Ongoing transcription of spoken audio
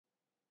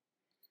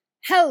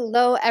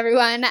Hello,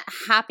 everyone.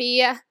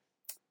 Happy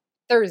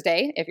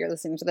Thursday, if you're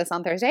listening to this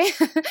on Thursday.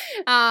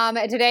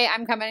 Today,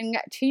 I'm coming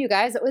to you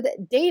guys with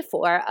day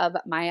 4 of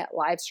my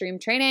live stream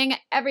training.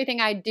 Everything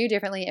I'd do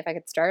differently if I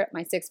could start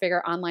my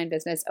 6-figure online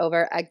business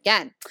over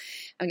again.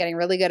 I'm getting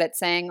really good at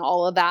saying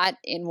all of that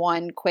in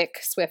one quick,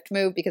 swift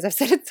move because I've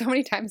said it so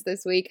many times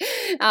this week.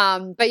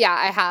 But yeah,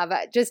 I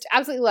have just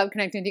absolutely loved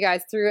connecting with you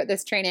guys through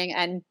this training.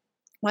 And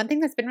one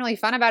thing that's been really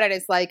fun about it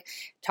is like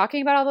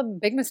talking about all the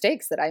big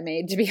mistakes that I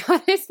made, to be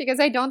honest, because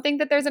I don't think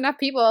that there's enough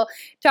people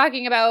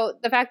talking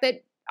about the fact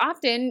that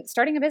often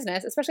starting a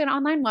business, especially an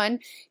online one,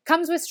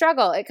 comes with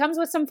struggle. It comes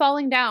with some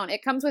falling down.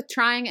 It comes with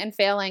trying and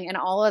failing, and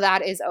all of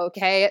that is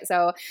okay.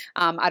 So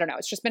I don't know.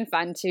 It's just been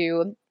fun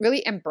to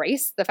really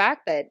embrace the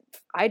fact that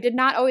I did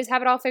not always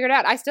have it all figured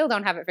out. I still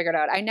don't have it figured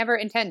out. I never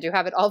intend to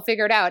have it all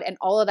figured out, and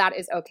all of that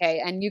is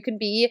okay. And you can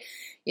be,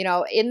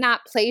 in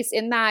that place,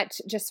 in that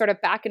just sort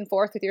of back and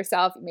forth with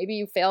yourself. Maybe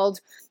you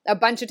failed a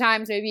bunch of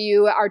times. Maybe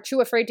you are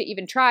too afraid to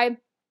even try.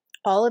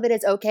 All of it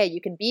is okay. You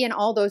can be in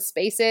all those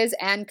spaces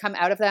and come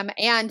out of them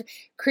and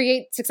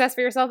create success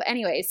for yourself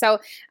anyway. So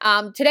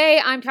today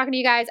I'm talking to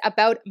you guys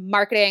about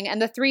marketing and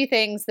the 3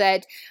 things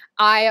that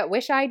I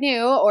wish I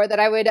knew or that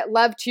I would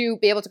love to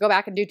be able to go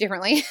back and do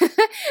differently.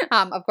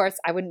 Of course,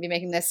 I wouldn't be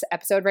making this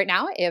episode right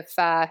now if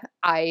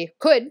I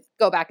could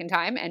go back in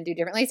time and do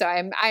differently. So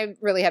I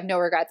really have no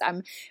regrets.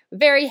 I'm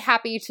very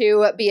happy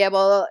to be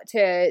able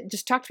to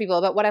just talk to people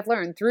about what I've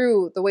learned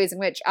through the ways in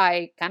which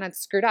I kind of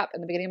screwed up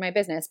in the beginning of my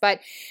business.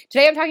 But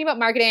today I'm talking about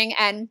marketing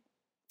and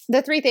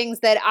the 3 things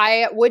that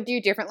I would do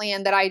differently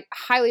and that I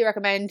highly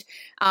recommend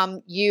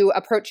you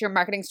approach your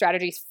marketing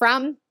strategies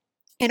from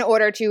in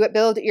order to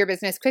build your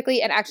business quickly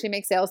and actually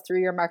make sales through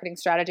your marketing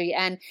strategy.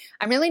 And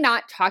I'm really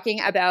not talking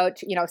about,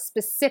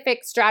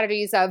 specific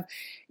strategies of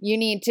you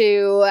need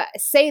to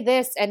say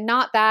this and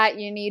not that.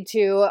 You need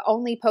to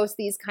only post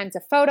these kinds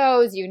of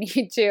photos. You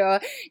need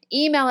to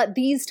email at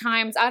these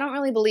times. I don't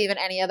really believe in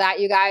any of that,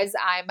 you guys.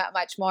 I'm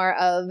much more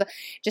of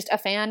just a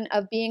fan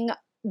of being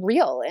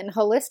real and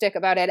holistic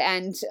about it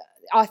and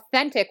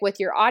authentic with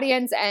your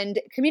audience and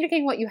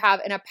communicating what you have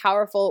in a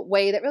powerful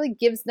way that really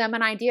gives them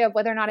an idea of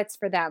whether or not it's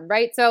for them,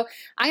 right? So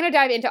I'm going to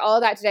dive into all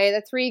of that today,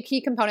 the 3 key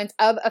components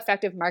of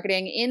effective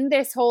marketing in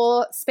this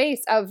whole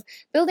space of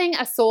building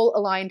a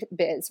soul-aligned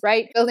biz,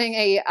 right? Building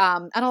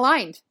an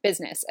aligned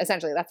business,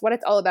 essentially. That's what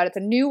it's all about. It's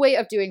a new way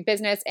of doing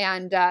business,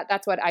 and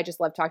that's what I just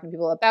love talking to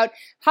people about.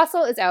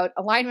 Hustle is out,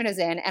 alignment is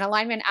in, and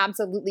alignment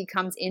absolutely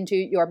comes into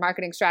your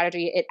marketing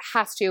strategy. It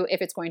has to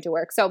if it's going to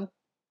work. So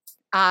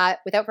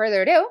without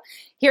further ado,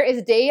 here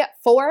is day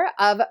 4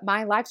 of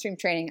my live stream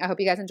training. I hope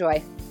you guys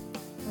enjoy.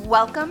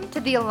 Welcome to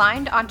the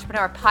Aligned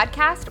Entrepreneur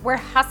Podcast, where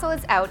hustle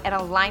is out and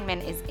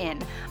alignment is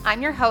in.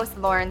 I'm your host,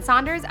 Lauren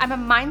Saunders. I'm a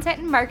mindset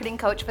and marketing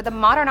coach for the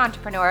modern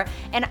entrepreneur,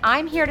 and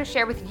I'm here to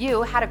share with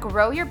you how to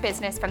grow your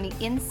business from the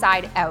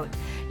inside out.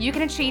 You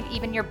can achieve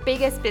even your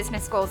biggest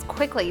business goals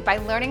quickly by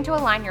learning to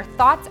align your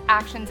thoughts,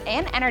 actions,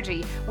 and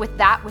energy with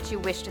that which you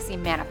wish to see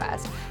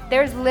manifest.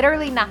 There's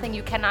literally nothing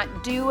you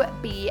cannot do,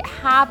 be,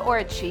 have, or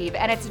achieve,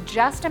 and it's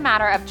just a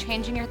matter of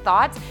changing your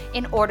thoughts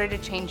in order to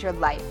change your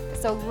life.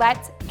 So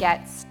let's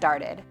get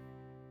started.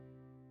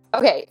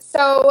 Okay,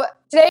 so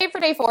today for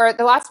day 4,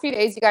 the last few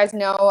days, you guys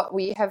know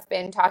we have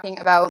been talking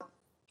about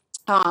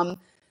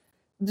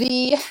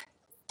the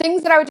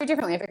things that I would do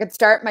differently if I could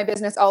start my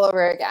business all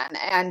over again.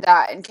 And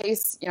in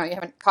case you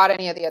haven't caught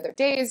any of the other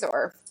days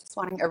or just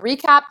wanting a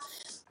recap,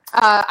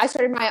 I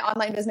started my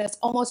online business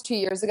almost 2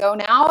 years ago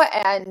now,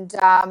 and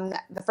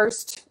the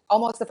first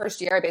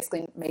year I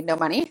basically made no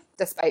money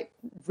despite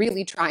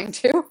really trying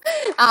to.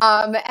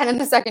 And in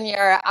the second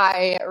year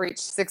I reached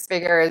 6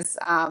 figures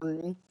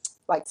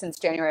since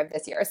January of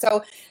this year.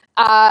 So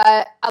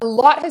a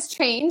lot has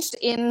changed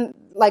in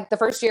the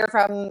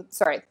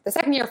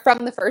second year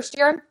from the first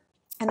year.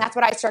 And that's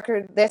what I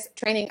structured this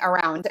training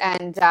around.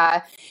 And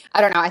I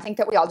don't know, I think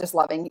that we all just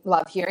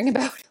love hearing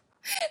about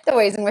the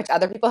ways in which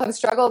other people have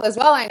struggled as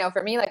well. I know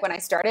for me, when I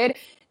started,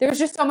 there was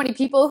just so many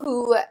people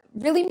who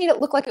really made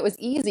it look like it was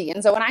easy.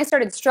 And so when I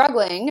started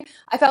struggling,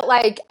 I felt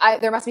like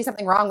there must be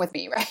something wrong with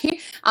me, right?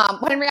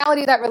 When in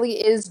reality, that really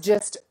is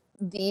just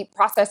the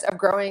process of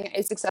growing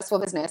a successful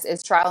business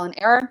is trial and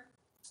error.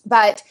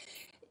 But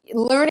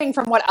learning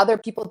from what other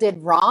people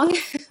did wrong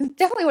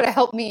definitely would have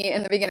helped me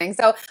in the beginning.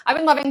 So I've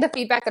been loving the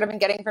feedback that I've been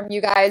getting from you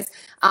guys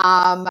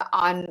on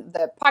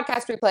the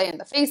podcast replay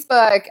and the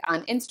Facebook,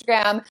 on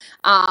Instagram.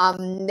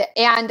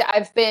 And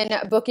I've been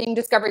booking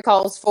discovery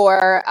calls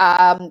for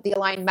the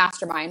Aligned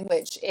Mastermind,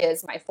 which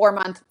is my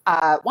 4-month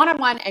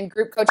one-on-one and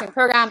group coaching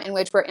program in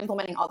which we're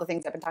implementing all the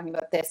things I've been talking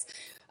about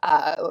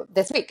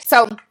this week.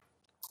 So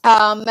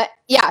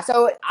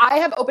so I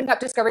have opened up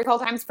discovery call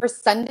times for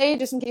Sunday,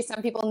 just in case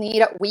some people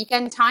need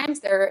weekend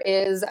times. There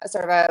is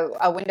sort of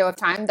a window of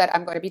time that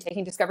I'm going to be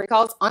taking discovery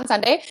calls on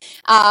Sunday.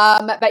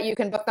 But you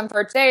can book them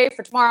for today,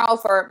 for tomorrow,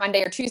 for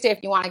Monday or Tuesday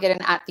if you want to get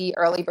in at the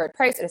early bird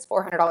price. It is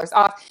 $400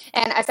 off.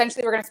 And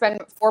essentially we're going to spend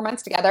 4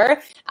 months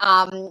together.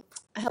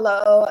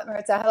 Hello,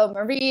 Maritza. Hello,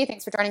 Marie.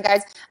 Thanks for joining,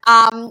 guys.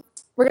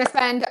 we're going to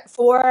spend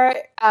 4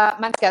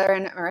 months together.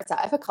 And Maritza,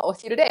 I have a call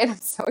with you today and I'm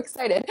so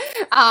excited.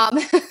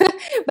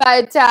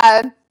 But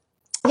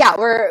yeah,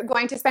 we're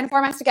going to spend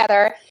 4 months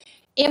together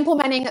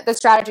implementing the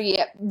strategy,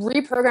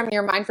 reprogramming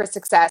your mind for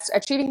success,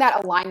 achieving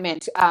that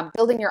alignment,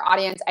 building your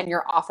audience and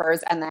your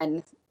offers, and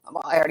then,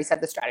 well, I already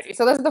said the strategy.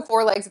 So those are the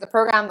 4 legs of the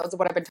program. Those are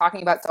what I've been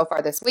talking about so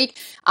far this week.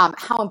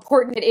 How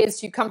important it is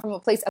to come from a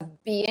place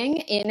of being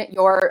in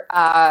your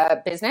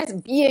business,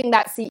 being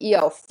that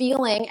CEO,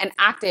 feeling and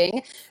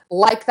acting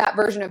like that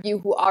version of you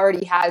who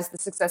already has the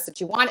success that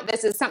you want.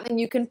 This is something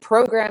you can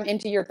program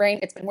into your brain.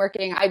 It's been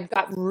working. I've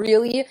got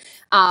really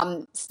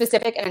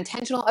specific and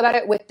intentional about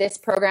it with this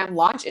program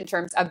launch in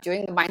terms of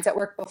doing the mindset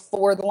work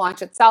before the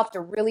launch itself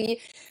to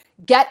really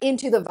get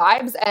into the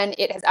vibes, and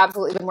it has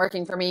absolutely been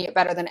working for me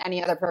better than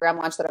any other program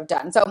launch that I've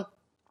done. So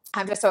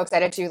I'm just so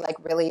excited to like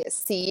really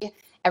see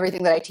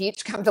everything that I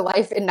teach come to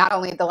life in not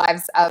only the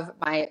lives of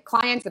my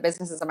clients, the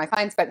businesses of my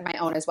clients, but my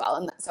own as well.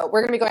 And so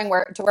we're going to be going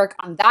to work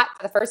on that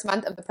for the first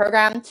month of the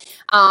program.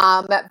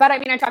 But I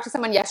mean, I talked to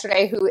someone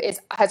yesterday who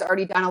has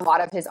already done a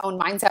lot of his own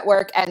mindset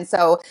work. And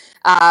so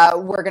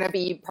we're going to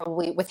be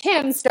probably with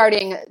him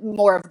starting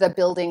more of the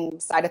building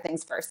side of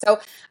things first. So,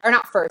 or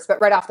not first,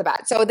 but right off the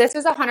bat. So this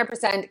is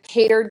 100%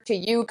 catered to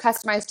you,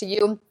 customized to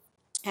you.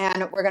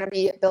 And we're going to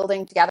be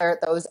building together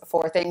those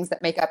 4 things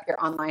that make up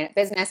your online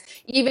business,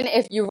 even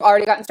if you've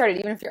already gotten started,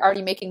 even if you're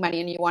already making money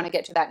and you want to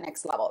get to that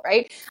next level,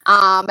 right?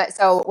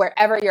 So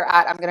wherever you're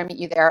at, I'm going to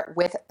meet you there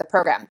with the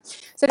program.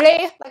 So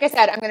today, like I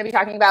said, I'm going to be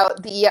talking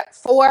about the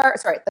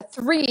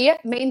 3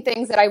 main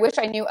things that I wish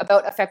I knew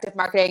about effective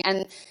marketing.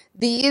 And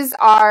these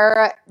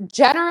are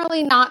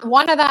generally not,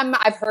 one of them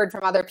I've heard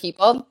from other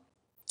people.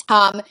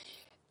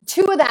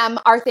 2 of them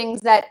are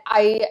things that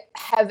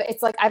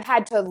it's like I've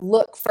had to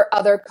look for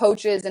other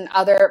coaches and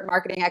other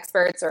marketing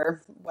experts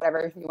or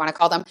whatever you want to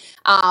call them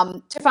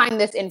to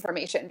find this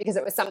information, because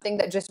it was something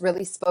that just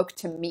really spoke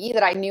to me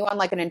that I knew on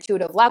like an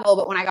intuitive level.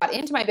 But when I got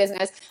into my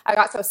business, I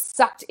got so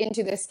sucked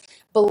into this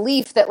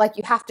belief that like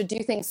you have to do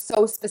things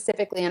so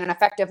specifically, and an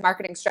effective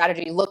marketing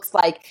strategy looks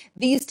like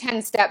these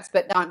 10 steps,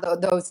 but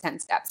not those 10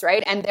 steps,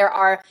 right? And there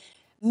are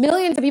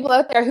millions of people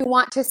out there who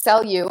want to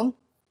sell you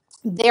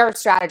their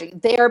strategy,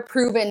 their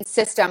proven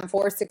system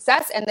for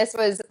success. And this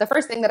was the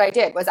first thing that I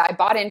did, was I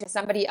bought into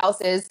somebody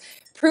else's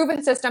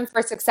proven system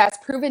for success,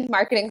 proven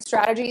marketing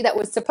strategy that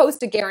was supposed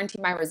to guarantee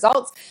my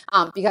results.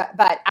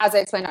 But as I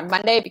explained on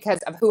Monday, because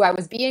of who I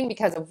was being,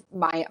 because of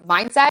my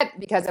mindset,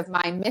 because of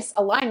my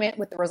misalignment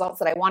with the results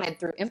that I wanted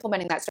through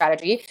implementing that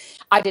strategy,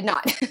 I did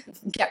not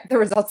get the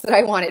results that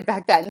I wanted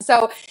back then.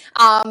 So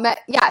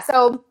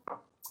so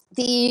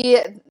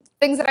the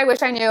things that I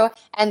wish I knew,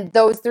 and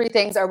those 3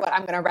 things are what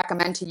I'm going to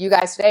recommend to you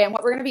guys today, and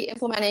what we're going to be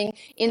implementing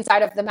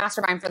inside of the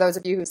mastermind for those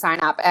of you who sign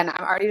up. And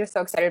I'm already just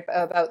so excited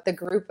about the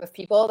group of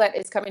people that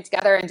is coming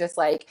together, and just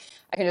like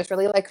I can just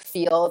really like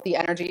feel the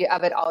energy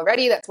of it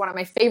already. That's one of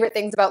my favorite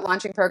things about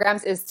launching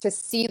programs, is to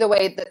see the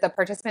way that the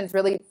participants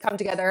really come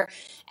together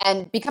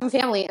and become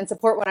family and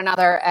support one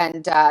another.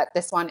 And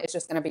this one is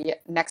just going to be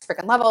next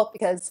freaking level,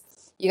 because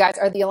you guys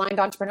are the aligned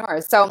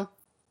entrepreneurs. So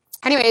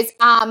anyways,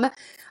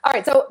 all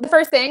right, so the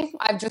first thing,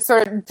 I've just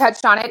sort of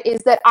touched on it,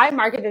 is that I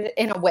marketed it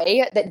in a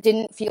way that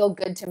didn't feel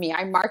good to me.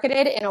 I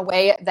marketed in a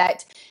way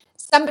that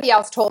somebody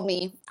else told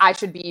me I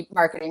should be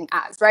marketing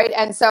as, right?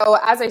 And so,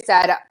 as I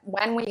said,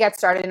 when we get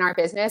started in our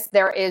business,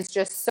 there is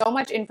just so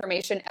much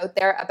information out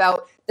there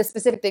about the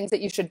specific things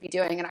that you should be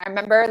doing. And I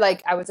remember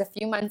like I was a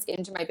few months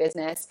into my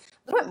business,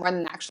 a little bit more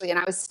than actually, and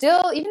I was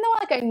still, even though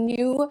like I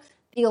knew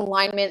the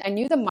alignment, I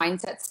knew the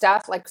mindset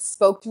stuff like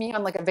spoke to me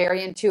on like a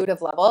very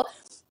intuitive level,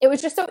 it was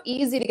just so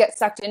easy to get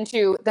sucked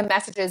into the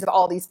messages of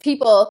all these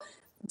people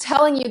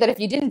telling you that if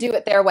you didn't do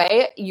it their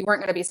way, you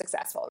weren't going to be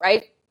successful,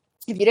 right?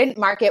 If you didn't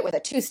market with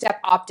a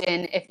 2-step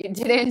opt-in, if you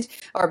didn't,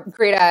 or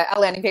create a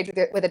landing page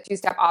with a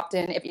 2-step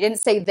opt-in, if you didn't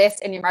say this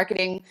in your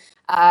marketing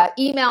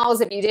emails,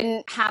 if you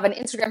didn't have an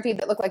Instagram feed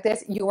that looked like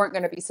this, you weren't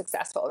going to be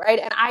successful, right?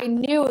 And I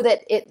knew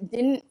that it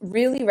didn't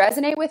really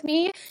resonate with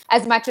me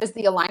as much as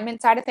the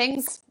alignment side of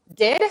things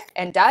did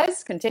and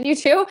does continue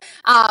to.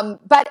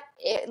 But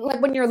like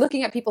when you're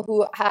looking at people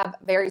who have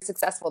very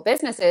successful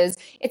businesses,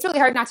 it's really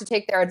hard not to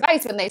take their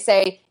advice when they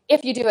say,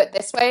 if you do it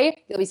this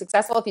way, you'll be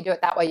successful. If you do it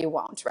that way, you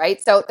won't,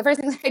 right? So the first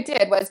thing that I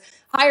did was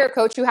hire a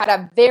coach who had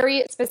a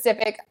very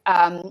specific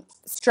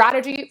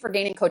strategy for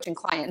gaining coaching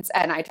clients.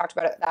 And I talked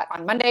about that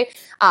on Monday.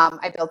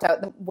 I built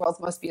out the world's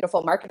most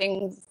beautiful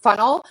marketing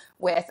funnel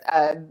with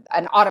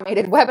an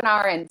automated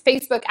webinar and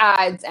Facebook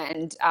ads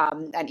and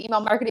an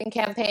email marketing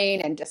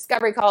campaign and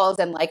discovery calls,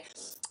 and like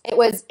it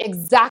was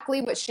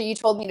exactly what she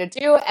told me to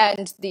do.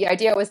 And the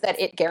idea was that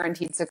it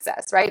guaranteed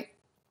success, right?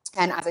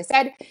 And as I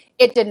said,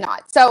 it did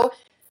not. So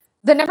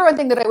the number one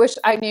thing that I wish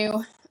I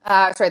knew,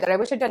 that I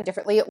wish I'd done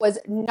differently, was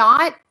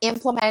not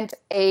implement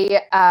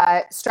a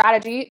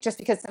strategy just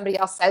because somebody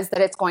else says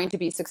that it's going to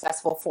be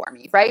successful for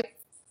me, right?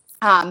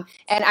 And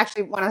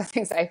actually, one of the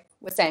things I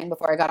was saying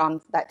before I got on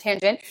that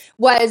tangent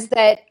was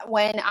that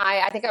when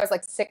I think I was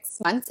like 6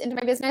 months into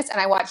my business, and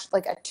I watched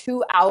like a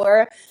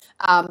 2-hour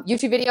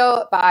YouTube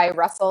video by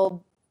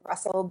Russell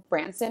Russell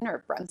Branson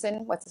or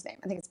Brunson. What's his name?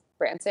 I think it's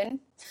Branson.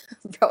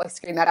 Probably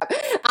screwing that up.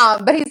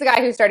 But he's the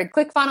guy who started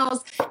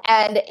ClickFunnels,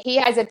 and he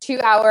has a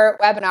 2-hour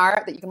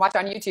webinar that you can watch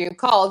on YouTube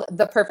called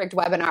The Perfect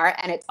Webinar.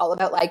 And it's all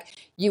about like,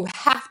 you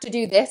have to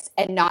do this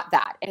and not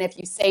that. And if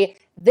you say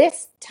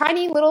this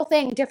tiny little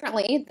thing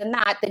differently than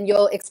that, then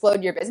you'll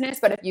explode your business.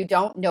 But if you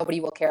don't, nobody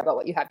will care about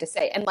what you have to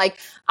say. And like,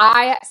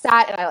 I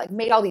sat and I like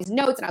made all these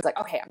notes and I was like,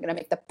 okay, I'm going to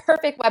make the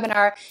perfect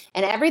webinar,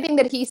 and everything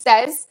that he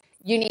says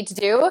you need to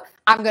do,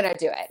 I'm going to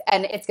do it.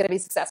 And it's going to be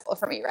successful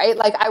for me, right?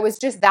 Like I was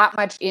just that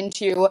much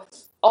into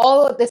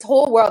all of this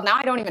whole world. Now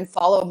I don't even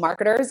follow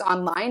marketers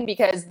online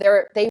because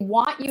they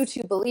want you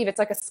to believe, it's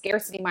like a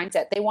scarcity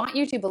mindset. They want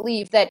you to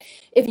believe that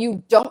if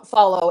you don't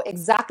follow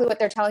exactly what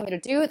they're telling you to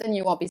do, then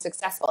you won't be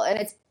successful. And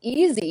it's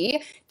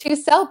easy to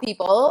sell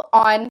people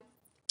on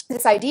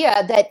this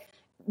idea that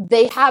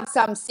they have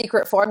some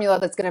secret formula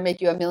that's going to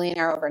make you a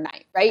millionaire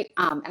overnight, right?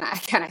 And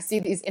I see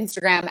these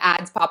Instagram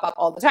ads pop up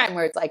all the time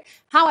where it's like,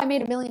 how I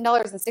made $1 million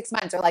in 6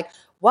 months, or like,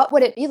 what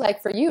would it be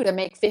like for you to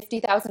make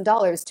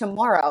 $50,000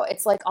 tomorrow?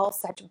 It's like all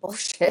such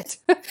bullshit.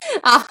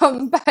 Yeah,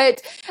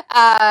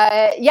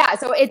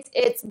 so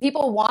it's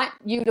people want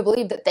you to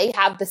believe that they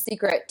have the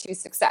secret to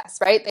success,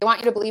 right? They want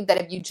you to believe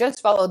that if you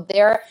just follow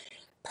their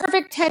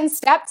perfect 10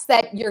 steps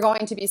that you're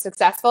going to be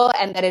successful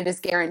and that it is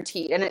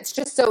guaranteed. And it's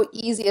just so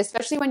easy,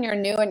 especially when you're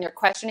new and you're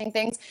questioning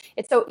things.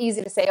 It's so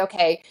easy to say,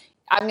 okay,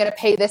 I'm going to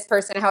pay this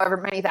person however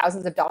many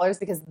thousands of dollars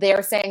because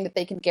they're saying that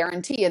they can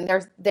guarantee, and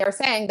they're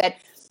saying that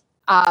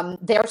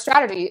their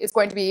strategy is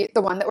going to be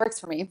the one that works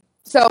for me.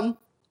 So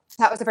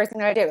that was the first thing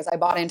that I did, was I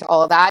bought into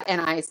all of that, and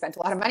I spent a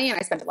lot of money and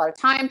I spent a lot of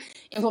time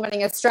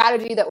implementing a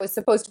strategy that was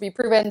supposed to be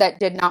proven that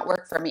did not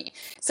work for me.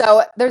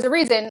 So there's a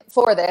reason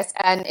for this,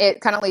 and it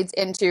kind of leads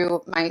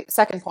into my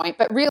second point.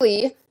 But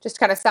really, just to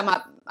kind of sum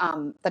up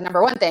the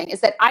number one thing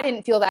is that I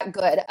didn't feel that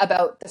good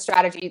about the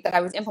strategy that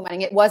I was implementing.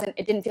 It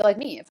didn't feel like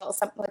me. It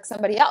felt like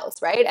somebody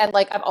else, right? And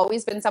like I've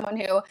always been someone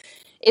who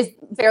is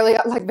very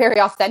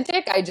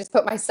authentic. I just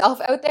put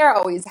myself out there,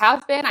 always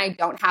have been. I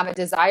don't have a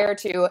desire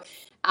to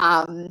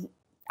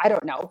I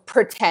don't know,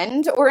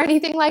 pretend or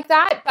anything like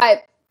that.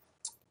 But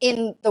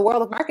in the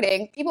world of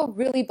marketing, people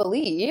really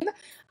believe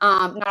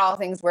not all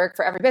things work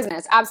for every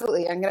business.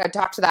 Absolutely. I'm going to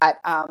talk to that,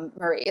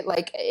 Marie.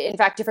 Like, in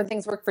fact, different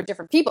things work for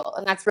different people.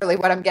 And that's really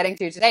what I'm getting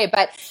to today.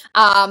 But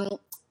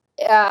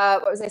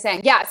what was I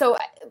saying? Yeah. So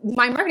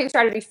my marketing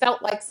strategy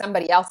felt like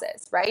somebody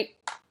else's, right?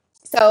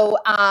 So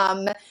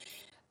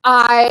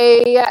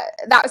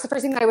that was the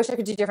first thing that I wish I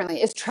could do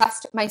differently, is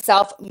trust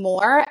myself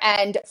more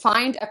and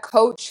find a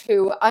coach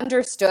who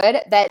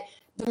understood that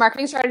the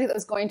marketing strategy that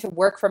was going to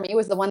work for me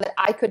was the one that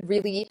I could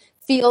really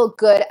feel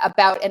good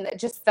about and that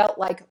just felt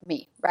like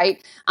me,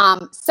 right?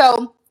 And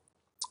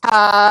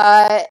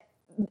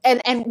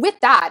with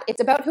that,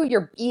 it's about who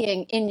you're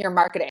being in your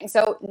marketing.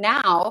 So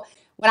now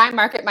when I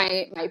market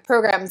my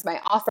programs, my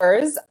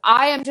offers,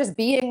 I am just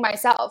being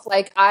myself.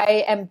 Like,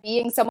 I am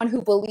being someone who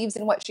believes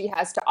in what she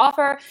has to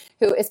offer,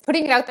 who is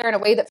putting it out there in a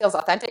way that feels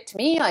authentic to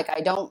me. Like,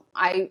 you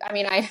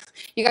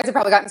guys have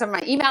probably gotten some of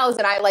my emails,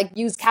 and I like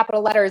use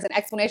capital letters and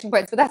exclamation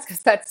points, but that's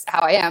because that's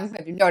how I am.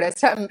 If you've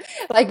noticed, I'm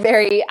like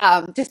very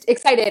just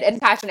excited and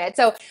passionate.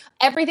 So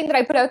everything that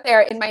I put out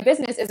there in my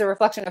business is a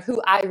reflection of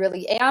who I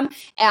really am,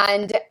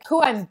 and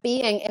who I'm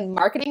being in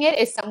marketing it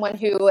is someone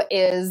who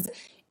is,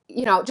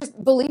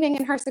 just believing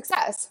in her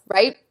success,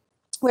 right?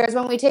 Whereas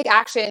when we take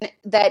action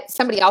that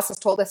somebody else has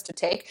told us to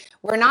take,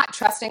 we're not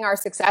trusting our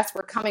success.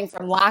 We're coming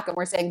from lack, and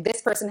we're saying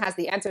this person has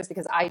the answers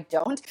because I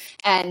don't.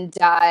 And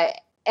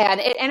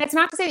it's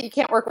not to say that you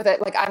can't work with it.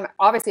 Like, I'm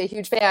obviously a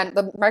huge fan.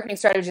 The marketing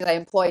strategy that I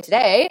employ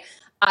today,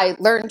 I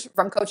learned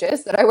from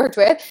coaches that I worked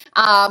with.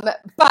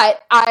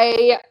 But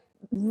I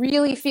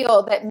really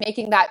feel that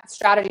making that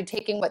strategy,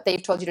 taking what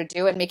they've told you to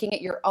do and making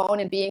it your own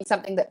and being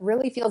something that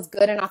really feels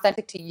good and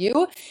authentic to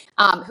you,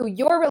 who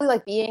you're really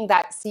like being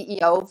that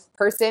CEO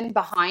person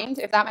behind,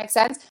 if that makes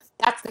sense,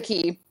 that's the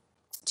key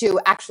to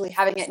actually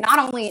having it not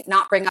only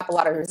not bring up a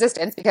lot of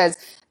resistance, because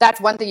that's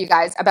one thing, you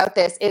guys, about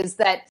this is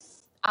that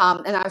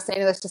and I was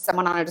saying this to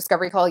someone on a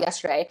discovery call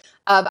yesterday.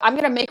 I'm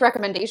going to make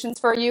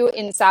recommendations for you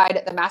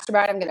inside the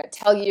mastermind. I'm going to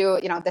tell you,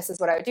 this is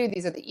what I would do.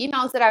 These are the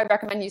emails that I would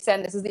recommend you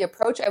send. This is the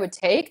approach I would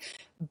take.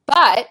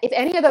 But if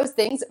any of those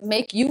things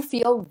make you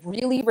feel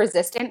really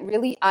resistant,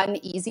 really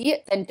uneasy,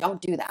 then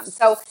don't do them.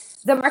 So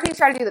the marketing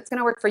strategy that's going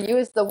to work for you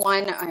is the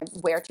one. I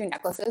wear 2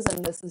 necklaces,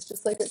 and this is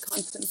just like a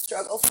constant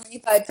struggle for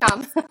me. But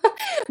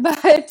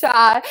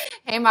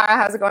hey, Mara,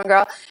 how's it going,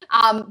 girl?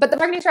 But the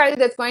marketing strategy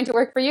that's going to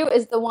work for you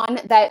is the one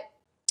that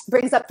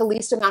brings up the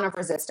least amount of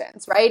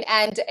resistance, right?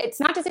 And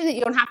it's not to say that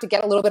you don't have to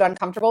get a little bit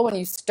uncomfortable when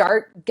you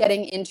start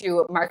getting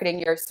into marketing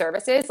your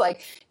services.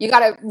 Like, you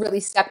got to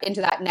really step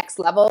into that next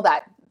level,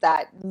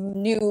 that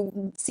new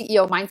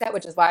CEO mindset,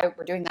 which is why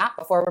we're doing that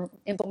before we're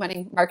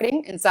implementing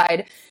marketing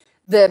inside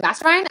the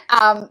mastermind.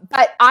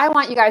 But I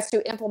want you guys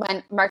to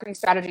implement marketing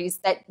strategies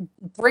that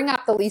bring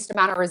up the least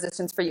amount of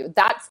resistance for you.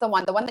 That's the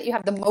one that you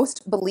have the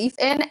most belief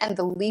in and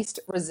the least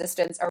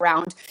resistance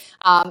around.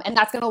 And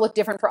that's going to look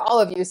different for all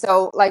of you.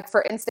 So like,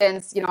 for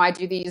instance, I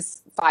do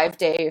these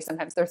 5-day,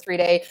 sometimes they're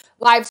 3-day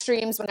live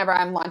streams whenever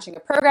I'm launching a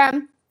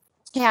program.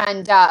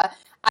 And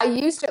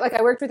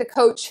I worked with a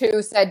coach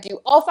who said, do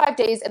all 5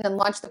 days and then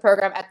launch the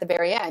program at the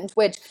very end,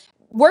 which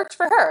worked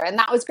for her. And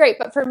that was great.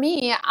 But for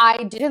me,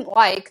 I didn't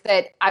like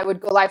that I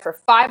would go live for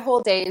 5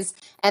 whole days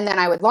and then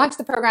I would launch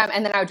the program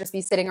and then I would just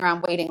be sitting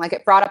around waiting. Like,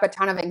 it brought up a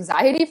ton of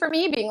anxiety for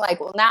me, being like,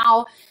 well,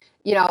 now,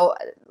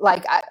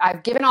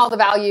 I've given all the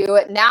value.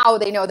 Now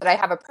they know that I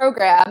have a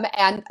program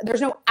and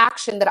there's no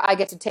action that I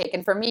get to take.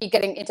 And for me,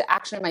 getting into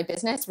action in my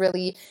business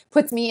really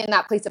puts me in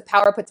that place of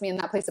power, puts me in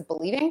that place of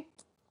believing.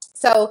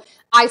 So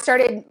I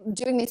started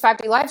doing these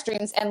 5-day live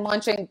streams and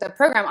launching the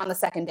program on the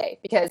second day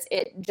because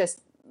it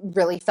just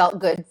really felt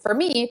good for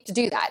me to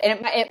do that.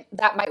 And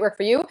that might work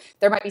for you.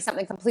 There might be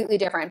something completely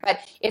different, but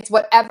it's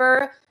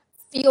whatever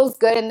feels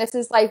good. And this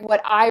is like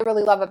what I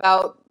really love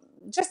about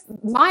just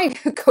my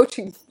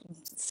coaching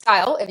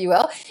style, if you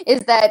will,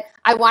 is that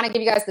I want to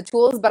give you guys the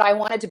tools, but I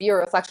want it to be a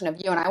reflection of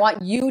you. And I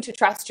want you to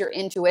trust your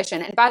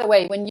intuition. And by the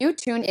way, when you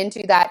tune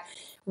into that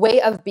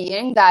way of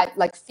being, that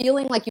like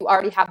feeling like you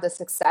already have the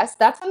success,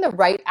 that's when the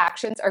right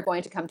actions are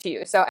going to come to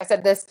you. So I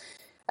said this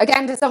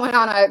again to someone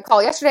on a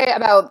call yesterday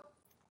about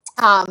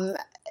I'm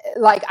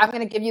going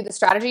to give you the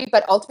strategy,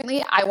 but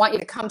ultimately I want you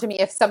to come to me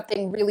if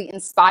something really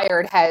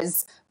inspired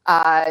has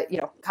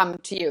come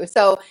to you.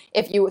 So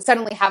if you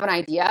suddenly have an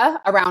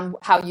idea around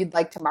how you'd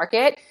like to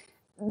market,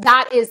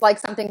 that is like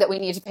something that we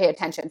need to pay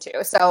attention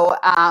to. So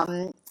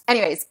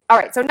anyways, all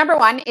right. So number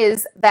 1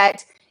 is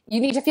that you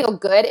need to feel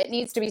good. It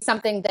needs to be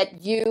something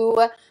that you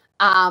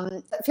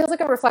that feels like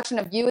a reflection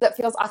of you, that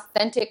feels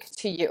authentic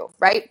to you,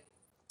 right?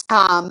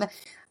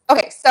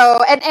 Okay,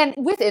 so, and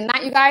within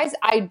that, you guys,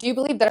 I do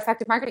believe that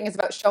effective marketing is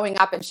about showing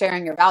up and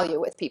sharing your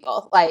value with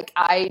people. Like,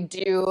 I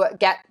do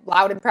get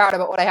loud and proud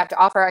about what I have to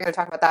offer. I'm going to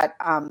talk about that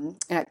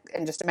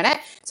in just a minute.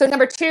 So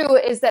number 2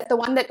 is that the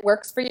one that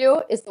works for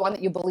you is the one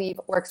that you believe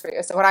works for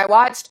you. So when I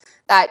watched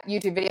that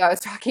YouTube video I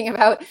was talking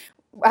about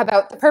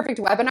the perfect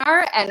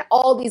webinar and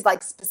all these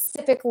like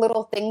specific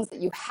little things that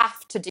you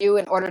have to do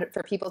in order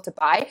for people to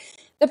buy,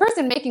 the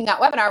person making that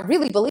webinar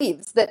really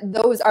believes that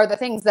those are the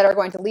things that are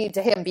going to lead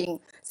to him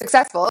being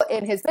successful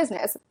in his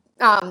business.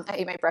 I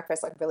ate my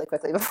breakfast like really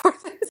quickly before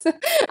this.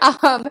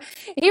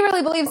 He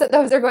really believes that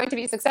those are going to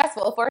be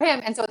successful for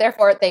him, and so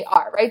therefore they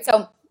are, right?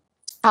 So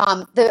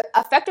the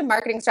effective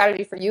marketing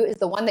strategy for you is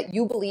the one that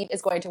you believe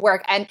is going to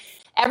work. And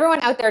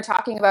everyone out there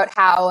talking about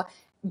how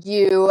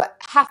you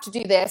have to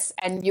do this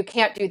and you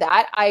can't do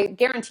that, I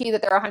guarantee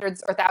that there are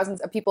hundreds or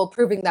thousands of people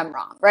proving them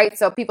wrong, right?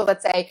 So people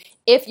that say,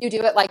 if you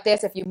do it like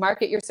this, if you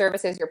market your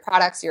services, your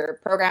products, your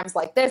programs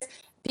like this,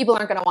 people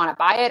aren't going to want to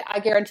buy it. I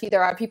guarantee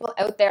there are people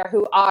out there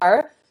who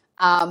are,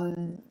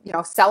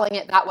 selling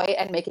it that way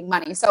and making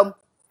money. So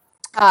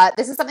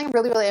this is something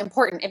really, really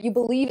important. If you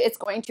believe it's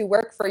going to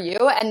work for you,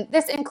 and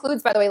this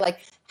includes, by the way, like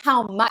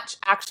how much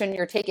action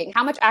you're taking.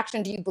 How much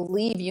action do you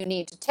believe you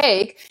need to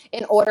take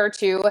in order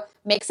to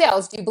make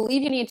sales? Do you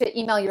believe you need to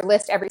email your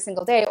list every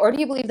single day? Or do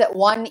you believe that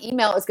one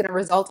email is going to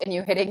result in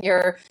you hitting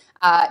your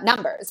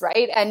numbers,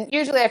 right? And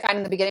usually I find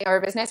in the beginning of our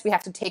business, we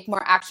have to take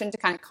more action to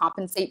kind of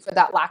compensate for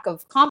that lack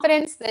of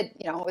confidence that,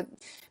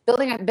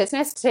 building a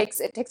business takes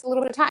a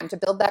little bit of time to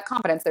build that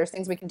confidence. There's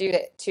things we can do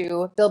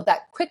to build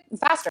that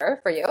faster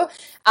for you.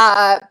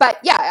 But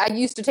yeah, I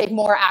used to take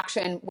more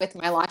action with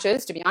my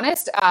launches, to be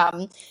honest.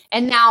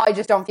 And now I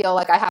just don't feel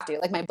like I have to.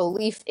 Like, my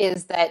belief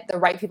is that the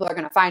right people are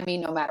going to find me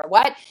no matter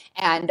what.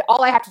 And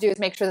all I have to do is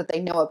make sure that they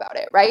know about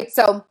it, right?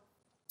 So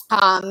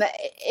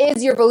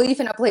is your belief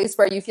in a place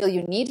where you feel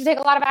you need to take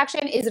a lot of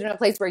action? Is it in a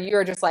place where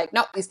you're just like,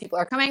 nope, these people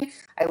are coming,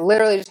 I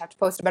literally just have to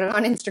post about it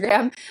on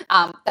Instagram?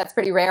 That's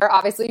pretty rare.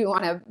 Obviously, you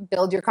want to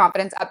build your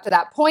confidence up to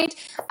that point.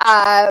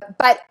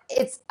 But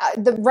it's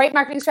the right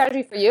marketing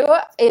strategy for you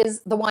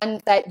is the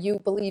one that you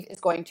believe is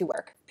going to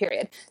work,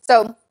 period.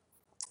 So,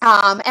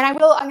 I'm going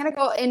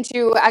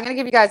to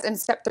give you guys in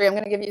step 3, I'm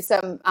going to give you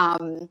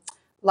some,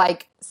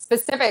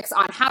 specifics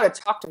on how to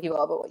talk to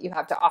people about what you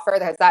have to offer.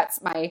 That's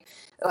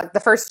the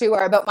first 2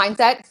 are about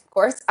mindset, of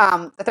course.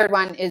 The third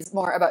one is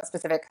more about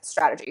specific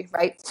strategy,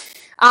 right?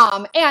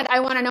 And I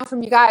want to know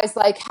from you guys,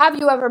 have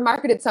you ever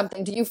marketed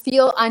something? Do you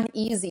feel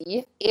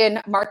uneasy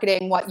in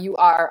marketing what you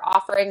are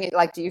offering?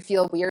 Do you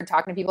feel weird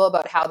talking to people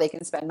about how they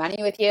can spend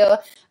money with you?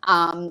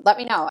 Let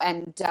me know.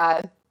 And,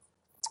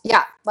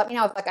 let me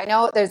know. I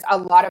know there's a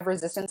lot of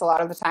resistance a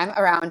lot of the time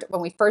around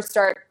when we first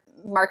start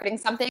marketing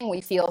something. We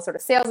feel sort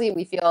of salesy.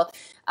 We feel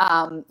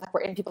like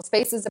we're in people's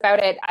faces about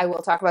it. I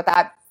will talk about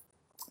that.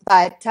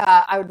 But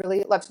I would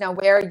really love to know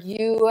where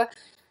you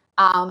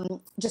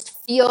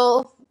just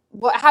feel,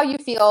 how you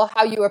feel,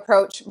 how you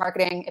approach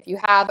marketing. If you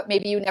have,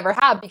 maybe you never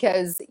have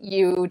because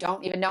you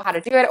don't even know how to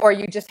do it, or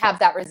you just have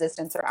that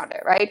resistance around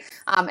it, right?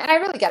 And I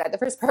really get it. The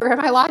first program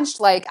I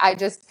launched, I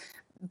just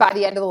by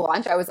the end of the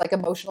launch, I was like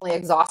emotionally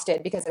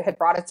exhausted because it had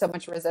brought so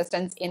much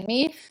resistance in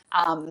me.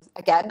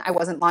 Again, I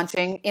wasn't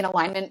launching in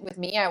alignment with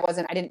me.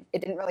 It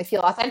didn't really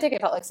feel authentic.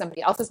 It felt like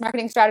somebody else's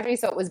marketing strategy.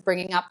 So it was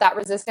bringing up that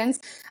resistance.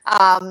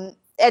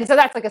 And so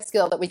that's like a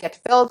skill that we get to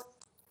build.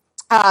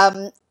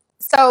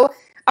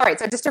 All right,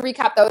 so just to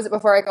recap those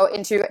before I go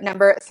into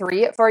number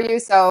 3 for you.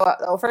 So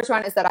the first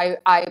one is that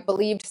I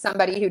believed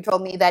somebody who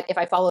told me that if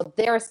I followed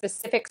their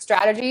specific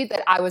strategy,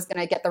 that I was going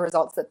to get the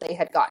results that they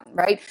had gotten,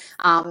 right?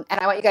 And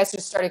I want you guys to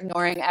just start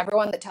ignoring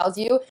everyone that tells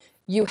you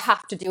you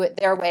have to do it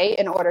their way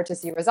in order to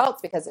see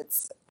results, because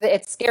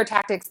it's scare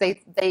tactics.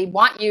 They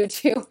want you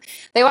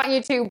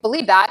to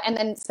believe that and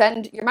then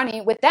spend your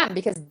money with them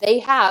because they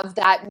have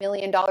that $1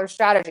 million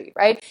strategy,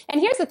 right?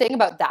 And here's the thing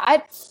about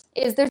that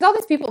is there's all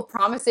these people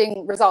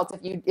promising results.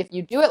 If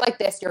you do it like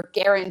this, you're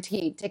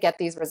guaranteed to get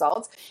these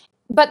results.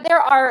 But there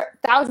are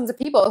thousands of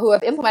people who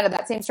have implemented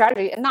that same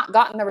strategy and not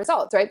gotten the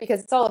results, right? Because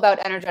it's all about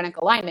energetic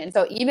alignment.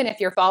 So even if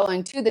you're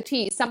following to the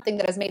T something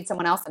that has made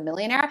someone else a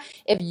millionaire,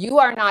 if you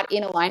are not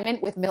in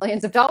alignment with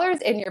millions of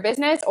dollars in your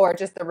business or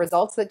just the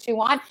results that you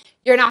want,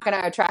 you're not going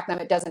to attract them.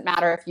 It doesn't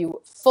matter if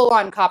you full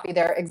on copy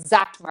their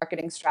exact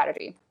marketing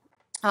strategy.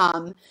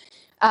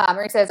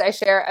 Marie says, I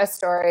share a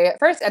story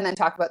first and then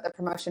talk about the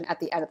promotion at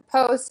the end of the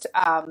post.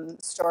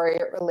 Story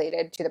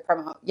related to the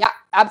promo. Yeah,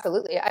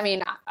 absolutely. I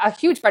mean, a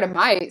huge part of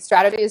my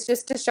strategy is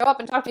just to show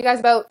up and talk to you guys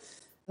about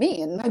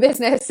me and my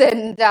business.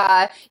 And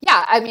I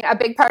mean, a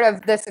big part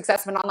of the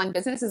success of an online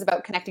business is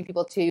about connecting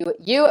people to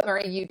you.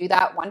 Marie, you do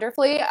that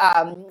wonderfully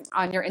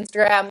on your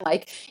Instagram.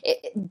 Like,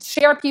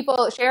 share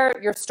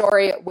your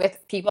story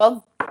with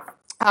people.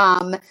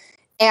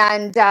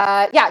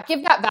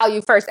 Give that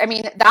value first. I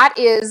mean, that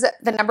is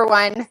the number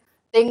one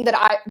thing that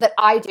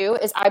I do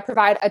is I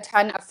provide a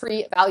ton of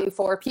free value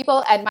for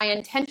people. And my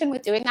intention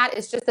with doing that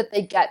is just that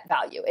they get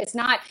value. It's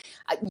not,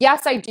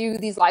 yes, I do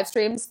these live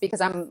streams because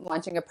I'm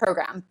launching a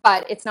program,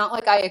 but it's not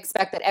like I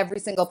expect that every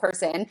single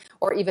person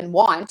or even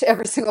want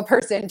every single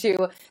person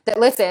that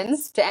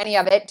listens to any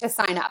of it to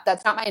sign up.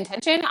 That's not my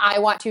intention. I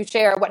want to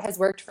share what has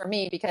worked for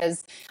me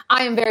because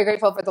I am very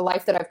grateful for the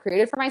life that I've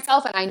created for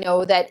myself. And I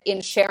know that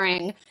in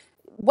sharing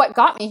what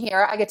got me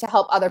here, I get to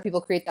help other people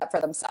create that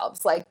for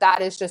themselves. Like,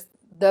 that is just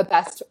the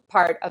best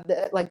part of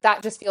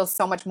that just feels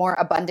so much more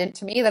abundant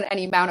to me than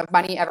any amount of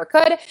money ever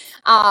could.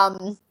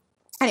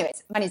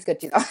 Anyways, money's good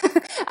too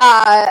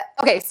though.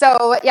 Okay.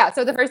 So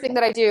the first thing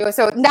that I do,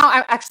 so now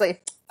I'm actually,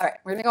 all right,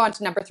 we're going to go on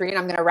to number 3 and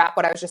I'm going to wrap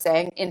what I was just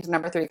saying into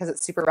number 3 because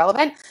it's super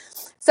relevant.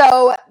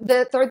 So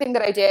the third thing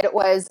that I did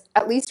was,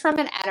 at least from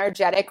an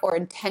energetic or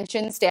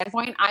intention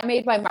standpoint, I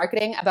made my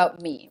marketing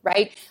about me,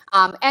 right?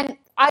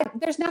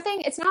 There's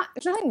nothing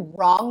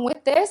wrong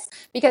with this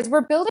because we're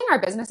building our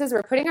businesses,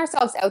 we're putting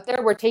ourselves out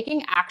there, we're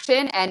taking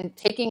action and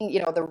taking,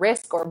 the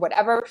risk or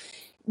whatever,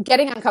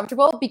 getting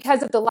uncomfortable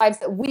because of the lives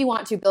that we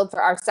want to build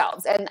for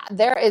ourselves. And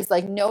there is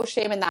like no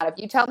shame in that. If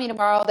you tell me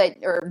tomorrow that,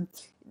 or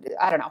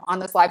I don't know, on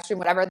this live stream,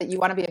 whatever, that you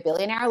want to be a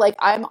billionaire, like,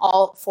 I'm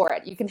all for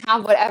it. You can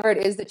have whatever it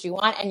is that you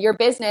want. And your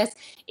business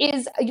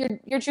is,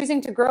 you're choosing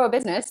to grow a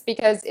business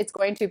because it's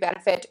going to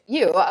benefit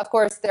you. Of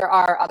course, there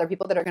are other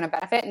people that are going to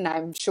benefit. And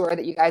I'm sure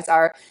that you guys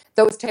are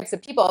those types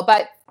of people.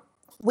 But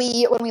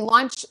when we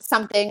launch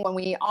something, when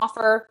we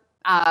offer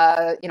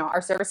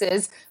our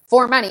services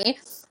for money,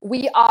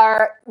 we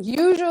are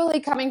usually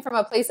coming from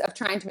a place of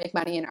trying to make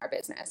money in our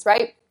business,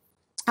 right?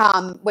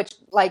 Which,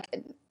 like,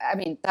 I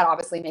mean, that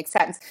obviously makes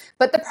sense.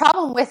 But the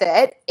problem with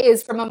it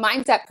is, from a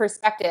mindset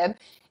perspective,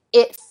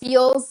 it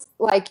feels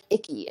like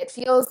icky. It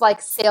feels like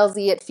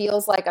salesy. It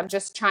feels like I'm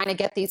just trying to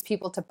get these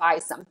people to buy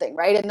something,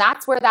 right? And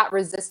that's where that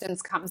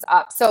resistance comes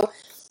up. So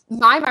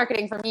my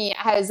marketing for me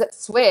has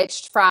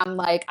switched from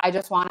like, I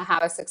just want to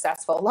have a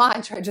successful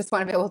launch, or I just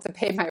want to be able to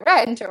pay my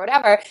rent or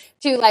whatever,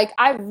 to like,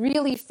 I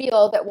really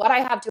feel that what I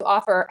have to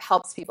offer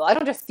helps people. I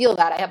don't just feel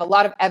that. I have a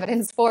lot of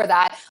evidence for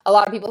that. A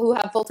lot of people who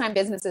have full-time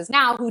businesses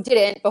now who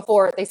didn't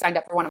before they signed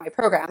up for one of my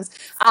programs.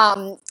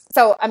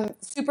 So I'm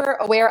super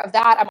aware of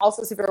that. I'm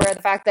also super aware of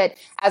the fact that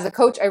as a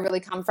coach, I really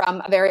come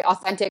from a very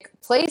authentic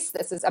place.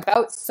 This is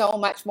about so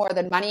much more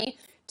than money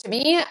to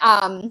me.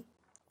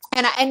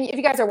 And if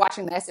you guys are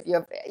watching this, if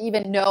you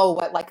even know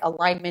what like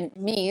alignment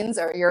means,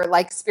 or you're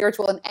like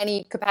spiritual in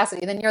any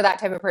capacity, then you're that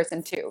type of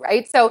person too,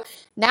 right? So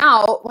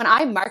now when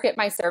I market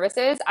my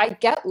services, I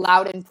get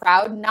loud and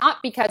proud,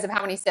 not because of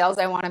how many sales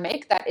I want to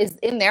make, that is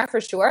in there for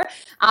sure,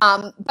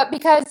 but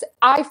because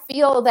I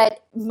feel that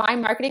my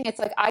marketing, it's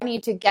like I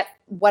need to get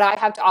what I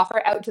have to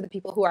offer out to the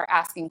people who are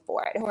asking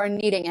for it, who are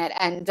needing it.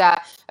 And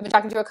I've been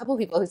talking to a couple of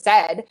people who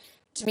said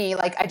to me,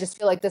 like, I just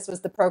feel like this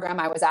was the program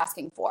I was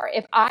asking for.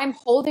 If I'm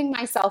holding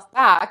myself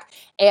back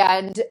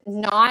and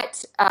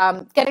not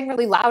getting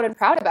really loud and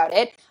proud about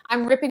it,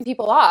 I'm ripping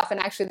people off.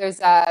 And actually, there's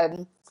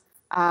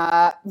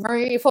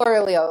Marie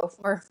Forleo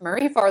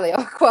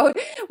quote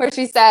where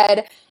she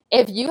said,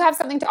 if you have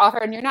something to offer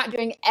and you're not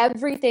doing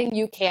everything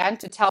you can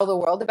to tell the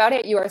world about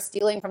it, you are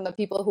stealing from the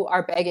people who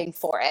are begging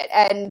for it.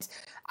 And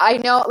I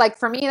know, like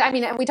for me, I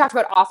mean, and we talked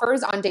about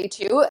offers on day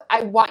 2.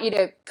 I want you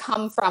to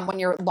come from when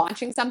you're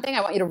launching something,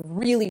 I want you to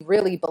really,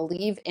 really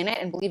believe in it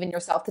and believe in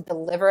yourself to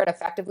deliver it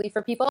effectively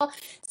for people.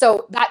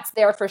 So that's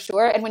there for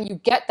sure. And when you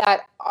get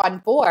that on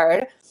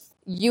board,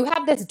 you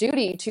have this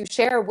duty to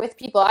share with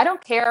people. I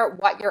don't care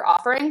what you're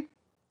offering.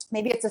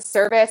 Maybe it's a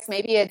service,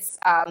 maybe it's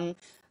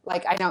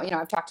like I know,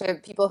 I've talked to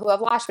people who have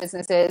lash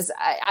businesses.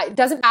 It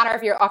doesn't matter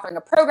if you're offering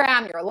a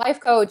program, you're a life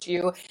coach,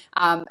 you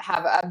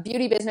have a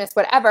beauty business,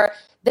 whatever.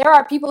 There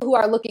are people who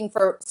are looking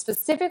for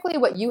specifically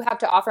what you have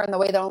to offer in the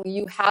way that only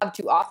you have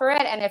to offer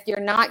it. And if you're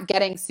not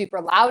getting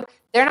super loud,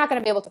 they're not going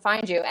to be able to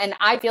find you. And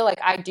I feel like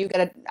I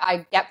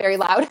get very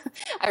loud.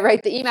 I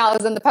write the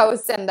emails and the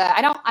posts, and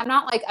I'm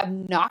not like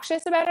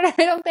obnoxious about it,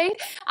 I don't think.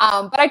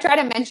 But I try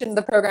to mention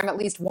the program at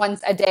least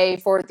once a day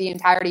for the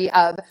entirety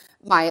of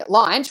my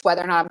launch,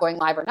 whether or not I'm going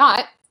live or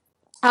not.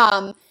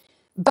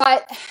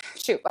 But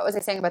shoot, what was I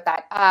saying about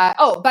that? I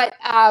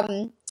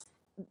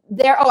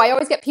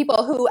always get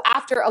people who,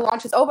 after a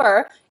launch is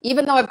over,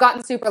 even though I've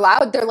gotten super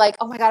loud, they're like,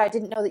 oh my God, I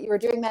didn't know that you were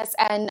doing this.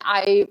 And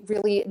I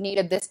really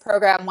needed this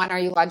program. When are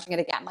you launching it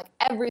again? Like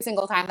every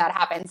single time that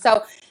happens.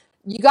 So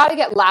you got to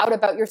get loud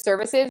about your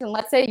services. And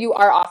let's say you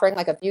are offering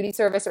like a beauty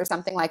service or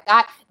something like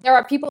that. There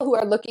are people who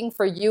are looking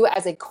for you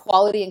as a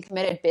quality and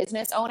committed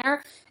business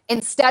owner,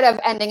 instead of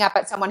ending up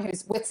at someone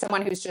who's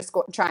just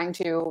trying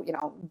to,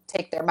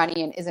 take their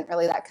money and isn't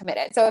really that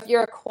committed. So if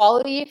you're a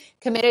quality,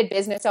 committed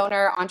business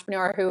owner,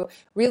 entrepreneur who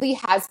really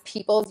has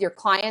your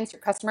clients,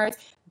 your customers'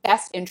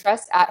 best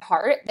interests at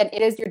heart, then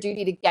it is your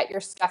duty to get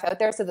your stuff out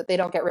there so that they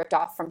don't get ripped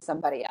off from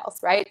somebody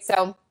else, right?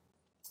 So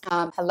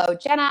hello,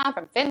 Jenna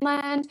from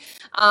Finland.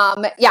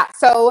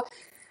 So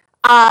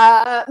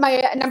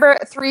my number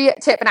 3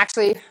 tip, and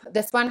actually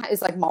this one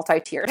is like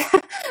multi-tiered,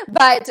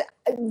 but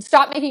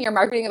stop making your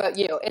marketing about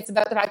you. It's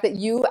about the fact that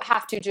you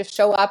have to just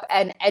show up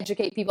and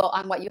educate people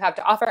on what you have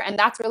to offer. And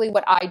that's really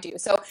what I do.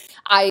 So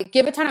I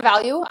give a ton of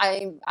value.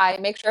 I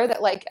make sure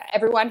that like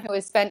everyone who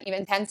has spent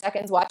even 10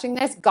 seconds watching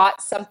this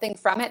got something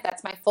from it.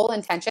 That's my full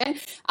intention.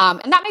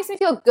 And that makes me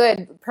feel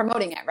good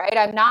promoting it, right?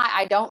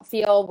 I don't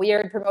feel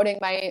weird promoting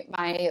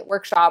my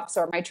workshops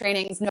or my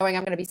trainings knowing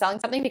I'm going to be selling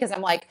something, because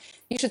I'm like,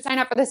 you should sign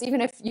up for this even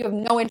if you have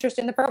no interest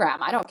in the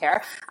program. I don't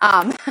care.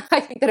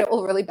 I think that it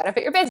will really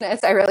benefit your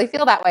business. I really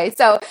feel that way.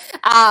 So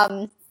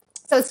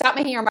stop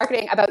making your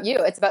marketing about you.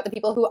 It's about the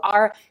people who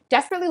are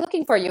desperately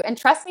looking for you. And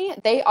trust me,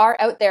 they are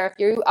out there. If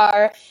you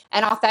are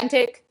an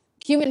authentic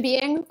human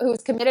being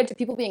who's committed to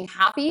people being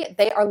happy,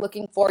 they are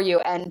looking for you.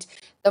 And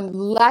the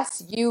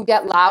less you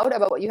get loud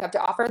about what you have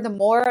to offer, the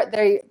more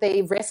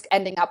they risk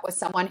ending up with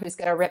someone who's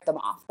going to rip them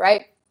off,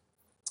 right?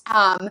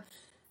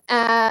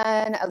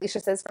 And Alicia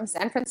says from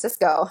San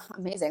Francisco.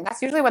 Amazing.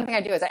 That's usually one thing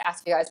I do is I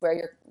ask you guys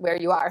where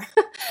you are.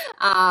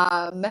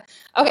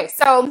 Okay,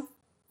 so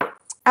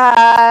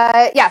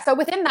so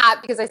within that,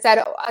 because I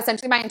said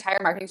essentially my entire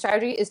marketing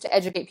strategy is to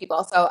educate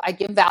people. So I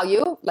give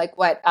value, like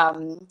what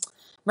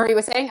Marie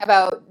was saying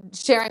about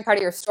sharing part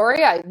of your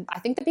story. I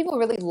think that people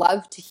really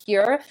love to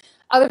hear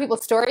other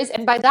people's stories.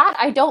 And by that,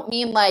 I don't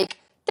mean like,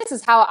 this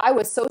is how I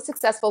was so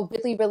successful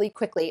really, really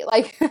quickly.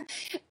 Like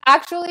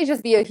actually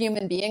just be a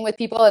human being with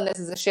people. And this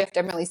is a shift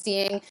I'm really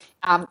seeing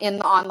in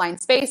the online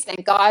space,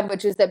 thank God,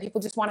 which is that people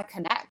just want to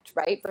connect,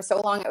 right? For so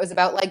long, it was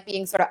about like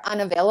being sort of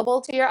unavailable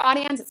to your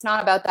audience. It's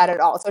not about that at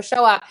all. So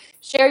show up,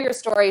 share your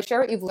story, share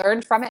what you've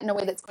learned from it in a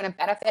way that's going to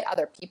benefit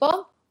other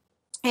people.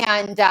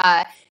 And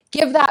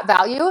give that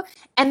value.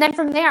 And then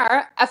from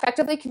there,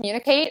 effectively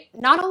communicate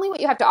not only what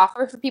you have to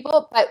offer for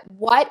people, but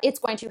what it's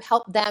going to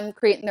help them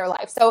create in their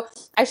life. So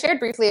I shared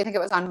briefly, I think it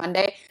was on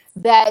Monday,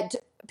 that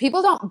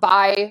people don't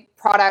buy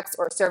products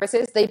or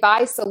services. They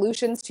buy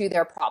solutions to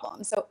their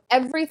problems. So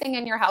everything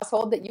in your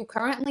household that you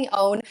currently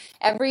own,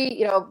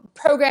 every,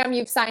 program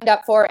you've signed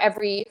up for,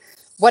 every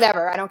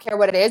whatever, I don't care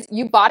what it is,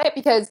 you bought it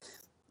because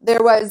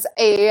there was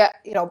a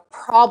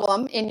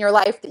problem in your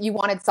life that you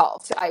wanted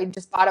solved. I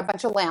just bought a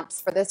bunch of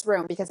lamps for this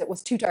room because it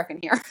was too dark in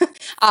here.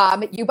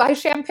 You buy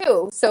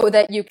shampoo so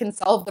that you can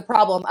solve the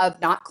problem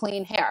of not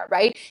clean hair,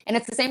 right? And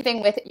it's the same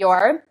thing with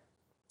your,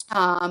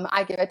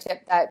 I give a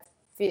tip that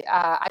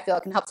I feel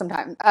it can help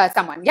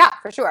someone. Yeah,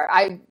 for sure.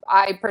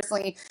 I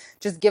personally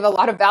just give a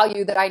lot of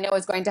value that I know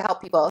is going to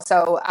help people.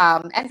 So,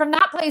 and from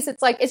that place,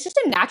 it's like, it's just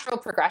a natural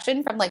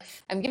progression from like,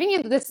 I'm giving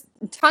you this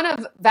ton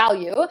of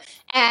value,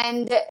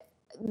 and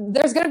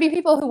there's going to be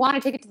people who want to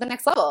take it to the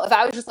next level. If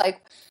I was just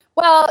like,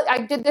 well, I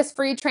did this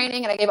free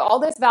training and I gave all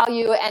this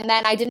value, and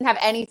then I didn't have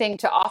anything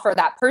to offer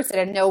that person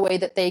and no way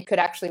that they could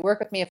actually work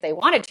with me if they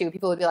wanted to,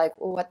 people would be like,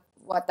 well,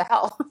 what the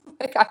hell?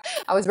 Like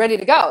I was ready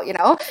to go,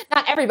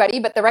 not everybody,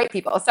 but the right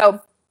people.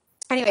 So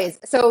anyways,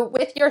 so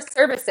with your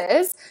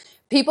services,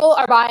 people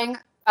are buying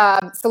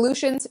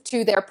solutions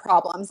to their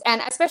problems.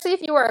 And especially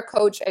if you are a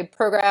coach, a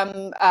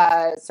program,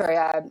 a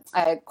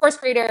course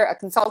creator, a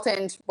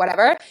consultant,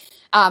 whatever,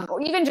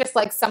 or even just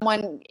like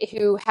someone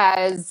who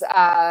has,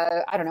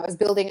 is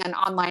building an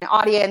online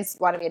audience,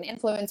 you want to be an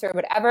influencer,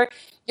 whatever,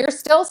 you're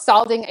still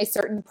solving a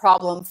certain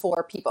problem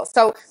for people.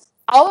 So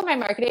all of my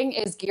marketing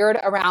is geared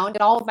around,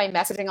 and all of my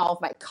messaging, all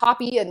of my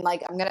copy, and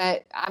like I'm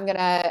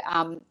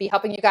gonna be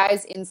helping you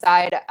guys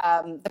inside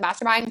the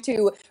mastermind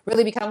to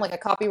really become like a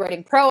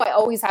copywriting pro. I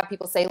always have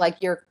people say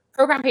like, your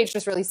program page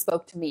just really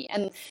spoke to me,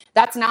 and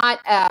that's not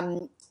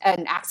an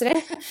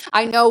accident.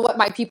 I know what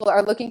my people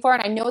are looking for,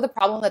 and I know the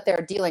problem that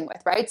they're dealing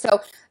with, right?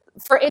 So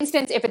for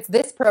instance, if it's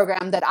this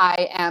program that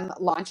I am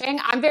launching,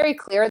 I'm very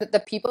clear that the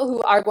people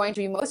who are going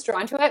to be most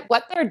drawn to it,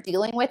 what they're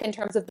dealing with in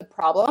terms of the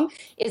problem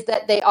is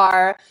that they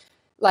are,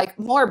 like,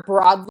 more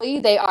broadly,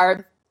 they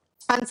are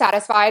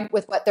unsatisfied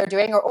with what they're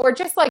doing, or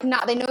just like,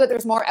 not, they know that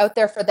there's more out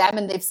there for them,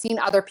 and they've seen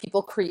other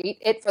people create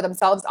it for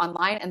themselves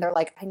online, and they're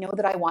like, I know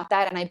that I want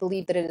that, and I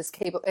believe that it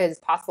is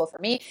possible for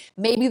me.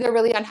 Maybe they're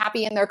really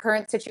unhappy in their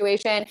current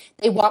situation.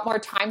 They want more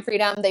time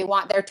freedom.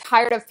 They're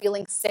tired of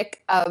feeling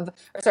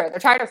they're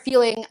tired of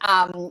feeling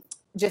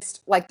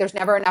just like there's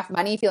never enough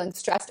money, feeling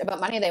stressed about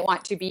money. They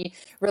want to be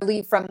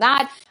relieved from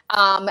that.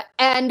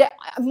 And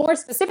more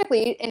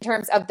specifically, in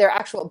terms of their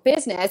actual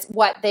business,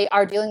 what they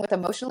are dealing with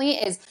emotionally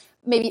is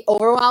maybe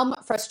overwhelm,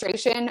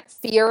 frustration,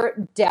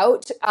 fear,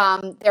 doubt.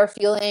 They're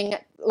feeling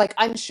like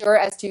unsure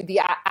as to the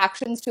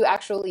actions to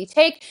actually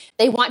take.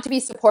 They want to be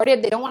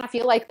supported. They don't want to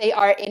feel like they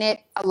are in it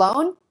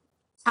alone.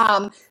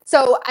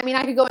 So, I mean,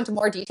 I could go into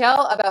more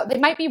detail about, they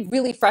might be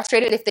really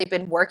frustrated if they've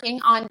been working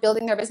on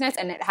building their business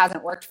and it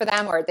hasn't worked for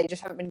them, or they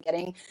just haven't been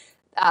getting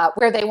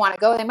where they want to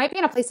go. They might be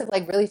in a place of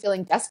like really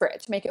feeling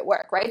desperate to make it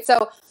work, right?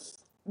 So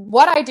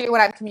what I do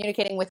when I'm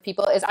communicating with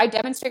people is I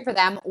demonstrate for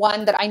them,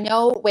 one, that I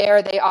know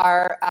where they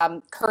are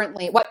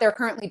what they're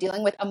currently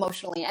dealing with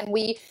emotionally. And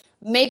we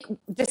make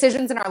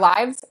decisions in our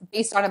lives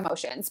based on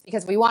emotions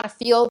because we want to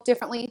feel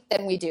differently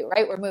than we do,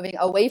 right? We're moving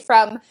away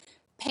from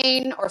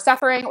pain or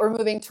suffering, or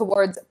moving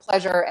towards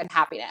pleasure and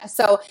happiness.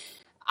 So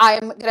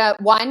I'm gonna,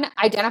 one,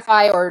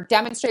 identify or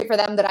demonstrate for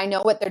them that I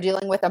know what they're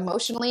dealing with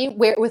emotionally,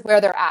 with where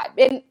they're at.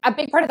 And a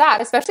big part of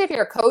that, especially if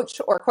you're a coach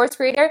or a course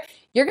creator,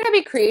 you're gonna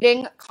be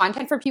creating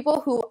content for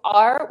people who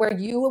are where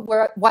you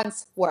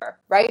once were,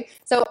 right?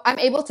 So I'm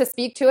able to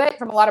speak to it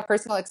from a lot of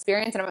personal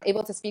experience, and I'm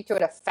able to speak to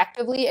it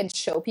effectively and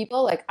show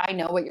people like, I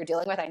know what you're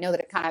dealing with. I know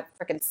that it kind of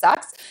freaking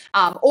sucks,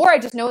 or I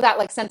just know that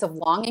like sense of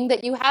longing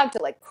that you have to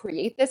like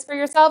create this for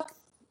yourself.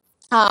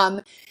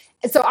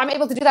 So I'm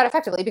able to do that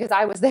effectively because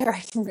I was there. I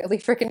can really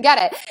freaking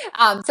get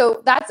it.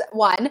 So that's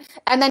one.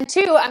 And then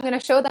two, I'm going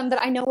to show them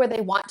that I know where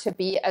they want to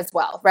be as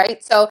well,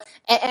 right? So,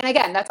 and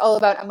again, that's all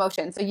about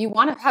emotion. So you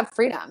want to have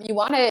freedom. You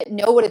want to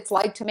know what it's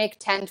like to make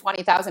 $10,000,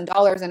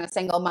 $20,000 in a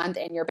single month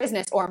in your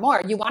business or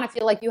more. You want to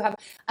feel like you have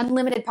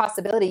unlimited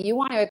possibility. You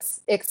want to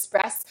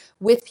express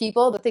with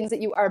people the things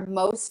that you are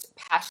most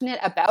passionate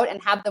about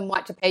and have them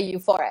want to pay you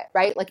for it,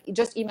 right? Like,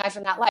 just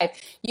imagine that life.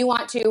 You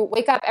want to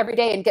wake up every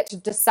day and get to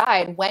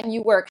decide when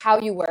you work, how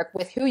you work,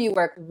 with who you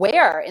work,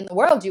 where in the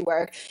world you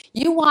work.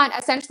 You want,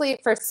 essentially,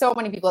 for so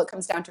many people, it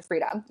comes down to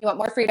freedom. You want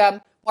more freedom,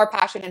 more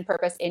passion and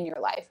purpose in your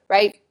life,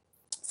 right?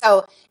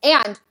 So,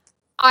 and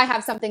I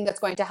have something that's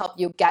going to help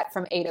you get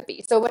from A to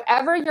B. So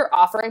whatever you're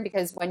offering,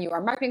 because when you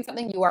are marketing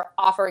something, you are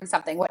offering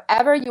something.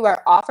 Whatever you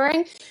are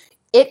offering,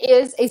 it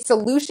is a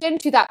solution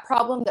to that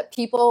problem that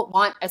people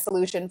want a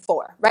solution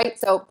for, right?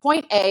 So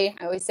point A,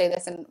 I always say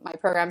this in my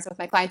programs with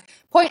my clients,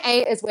 point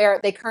A is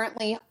where they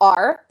currently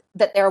are,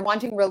 that they're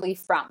wanting relief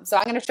from. So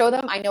I'm going to show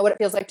them, I know what it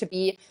feels like to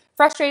be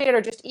frustrated or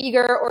just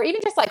eager or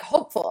even just like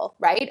hopeful,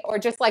 right? Or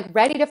just like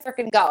ready to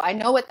freaking go. I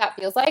know what that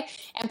feels like.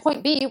 And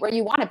point B, where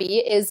you want to be,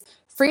 is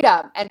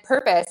freedom and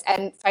purpose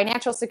and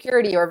financial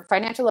security or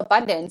financial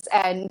abundance,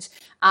 and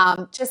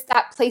just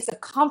that place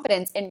of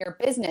confidence in your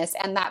business,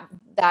 and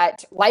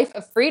that life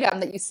of freedom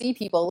that you see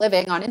people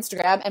living on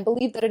Instagram and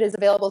believe that it is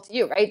available to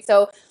you, right?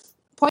 So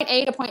point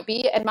A to point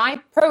B, and my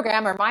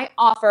program or my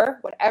offer,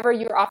 whatever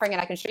you're offering, and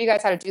I can show you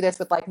guys how to do this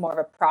with like more of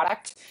a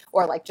product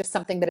or like just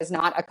something that is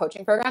not a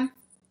coaching program.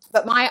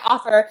 But my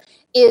offer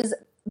is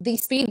the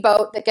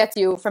speedboat that gets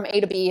you from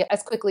A to B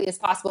as quickly as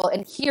possible.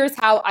 And here's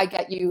how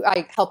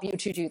I help you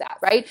to do that,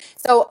 right?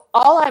 So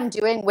all I'm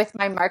doing with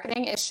my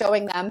marketing is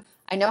showing them,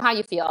 I know how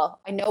you feel.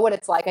 I know what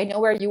it's like. I know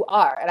where you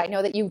are. And I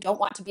know that you don't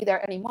want to be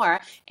there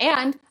anymore.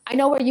 And I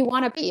know where you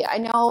want to be. I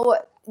know,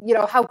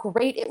 how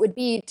great it would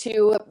be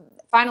to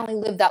finally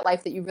live that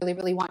life that you really,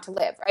 really want to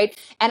live, right?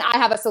 And I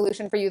have a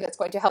solution for you that's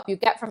going to help you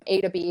get from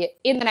A to B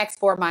in the next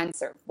 4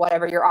 months or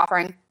whatever you're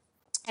offering.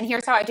 And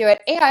here's how I do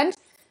it. And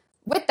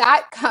with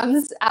that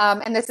comes,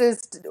 and this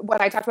is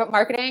when I talked about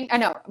marketing.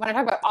 When I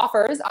talked about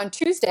offers on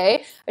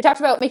Tuesday, I talked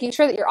about making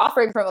sure that you're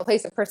offering from a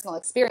place of personal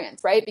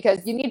experience, right?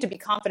 Because you need to be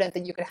confident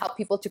that you can help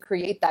people to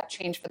create that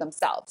change for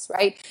themselves,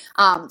 right?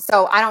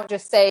 So I don't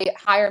just say,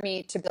 hire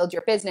me to build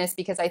your business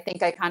because I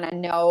think I kind of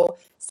know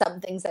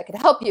some things that could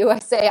help you. I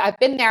say, I've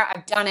been there,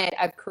 I've done it,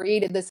 I've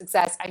created the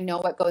success, I know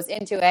what goes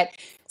into it.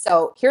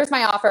 So here's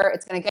my offer.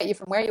 It's going to get you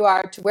from where you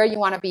are to where you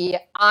want to be.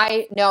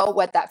 I know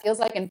what that feels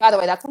like. And by the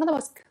way, that's one of the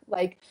most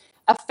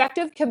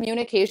effective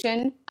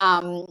communication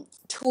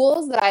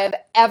tools that I have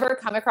ever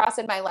come across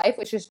in my life,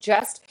 which is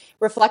just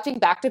reflecting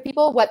back to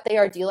people what they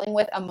are dealing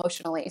with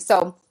emotionally.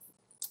 So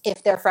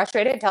if they're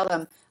frustrated, tell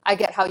them, I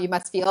get how you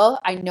must feel.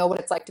 I know what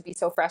it's like to be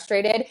so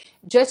frustrated.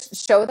 Just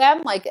show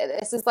them like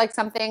this is like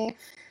something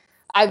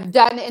I've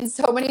done in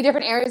so many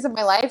different areas of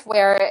my life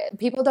where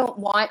people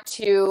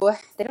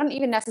they don't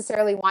even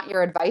necessarily want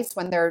your advice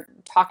when they're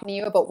talking to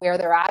you about where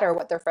they're at or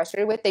what they're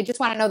frustrated with. They just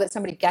want to know that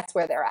somebody gets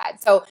where they're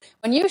at. So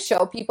when you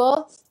show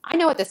people, I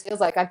know what this feels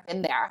like. I've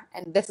been there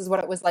and this is what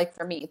it was like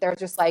for me. They're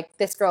just like,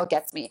 this girl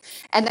gets me.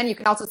 And then you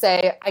can also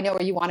say, I know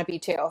where you want to be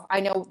too.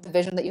 I know the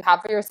vision that you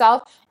have for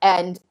yourself.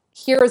 And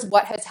here's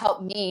what has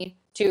helped me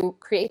to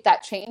create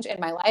that change in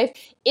my life.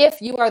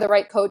 If you are the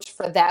right coach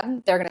for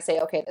them, they're going to say,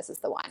 okay, this is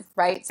the one,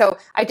 right? So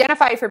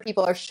identify for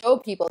people or show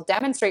people,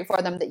 demonstrate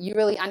for them that you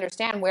really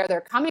understand where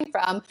they're coming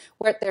from,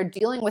 what they're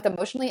dealing with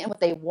emotionally, and what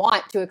they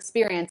want to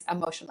experience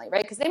emotionally,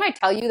 right? Because they might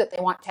tell you that they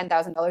want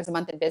 $10,000 a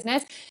month in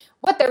business.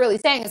 What they're really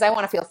saying is, I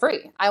want to feel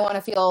free. I want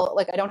to feel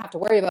like I don't have to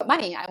worry about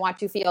money. I want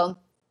to feel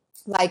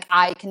like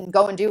I can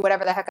go and do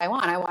whatever the heck I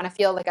want. I want to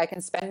feel like I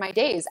can spend my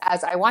days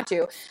as I want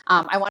to.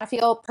 I want to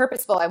feel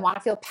purposeful. I want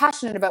to feel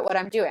passionate about what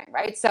I'm doing,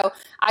 right? So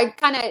I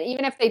kind of,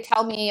 even if they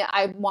tell me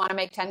I want to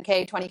make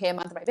 10K, 20K a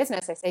month in my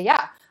business, I say,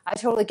 yeah, I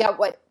totally get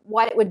what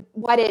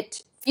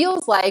it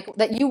feels like,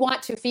 that you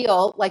want to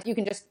feel like you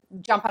can just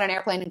jump on an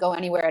airplane and go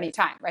anywhere,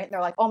 anytime, right? And they're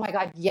like, oh my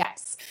God,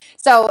 yes.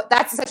 So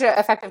that's such an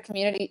effective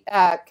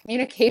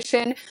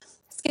communication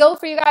skill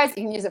for you guys.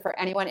 You can use it for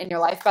anyone in your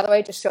life, by the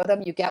way. Just show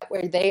them you get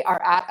where they are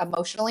at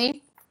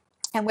emotionally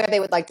and where they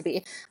would like to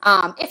be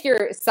if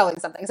you're selling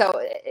something.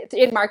 So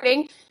in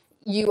marketing,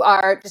 you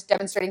are just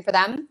demonstrating for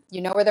them.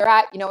 You know where they're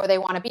at. You know where they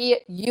want to be.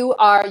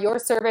 Your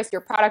service,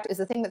 your product is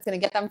the thing that's going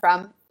to get them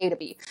from A to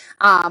B.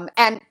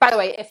 And by the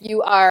way, if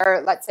you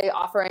are, let's say,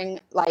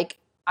 offering like,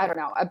 I don't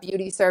know, a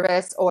beauty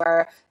service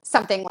or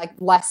something like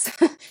less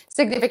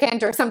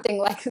significant or something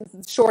like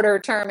shorter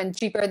term and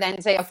cheaper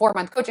than, say, a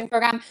 4-month coaching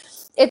program,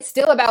 it's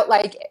still about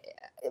like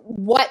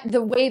what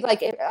the way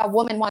like a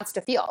woman wants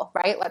to feel,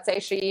 right? Let's say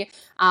she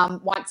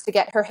wants to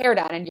get her hair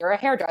done and you're a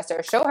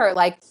hairdresser. Show her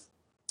like,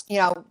 you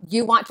know,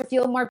 you want to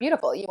feel more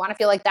beautiful. You want to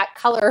feel like that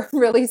color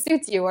really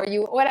suits you, or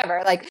you,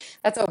 whatever. Like,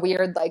 that's a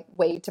weird like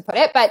way to put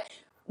it. But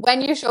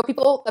when you show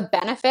people the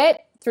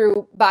benefit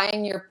through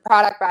buying your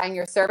product, buying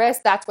your service,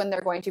 that's when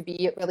they're going to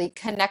be really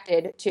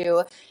connected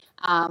to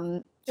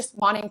just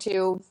wanting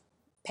to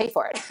pay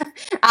for it.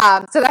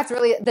 So that's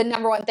really the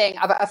number one thing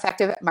of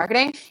effective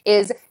marketing,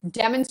 is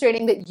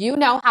demonstrating that you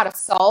know how to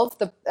solve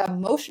the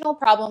emotional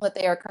problem that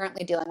they are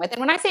currently dealing with. And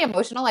when I say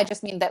emotional, I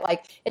just mean that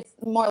like it's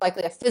more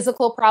likely a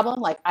physical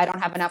problem, like I don't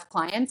have enough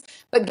clients,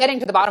 but getting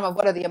to the bottom of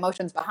what are the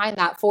emotions behind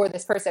that for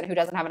this person who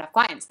doesn't have enough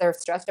clients. They're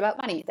stressed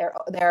about money.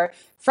 They're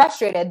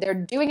frustrated. They're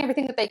doing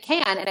everything that they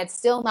can and it's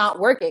still not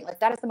working. Like,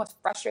 that is the most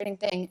frustrating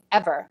thing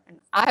ever. And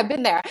I've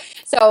been there.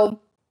 So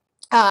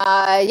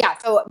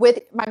so with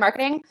my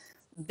marketing,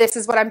 this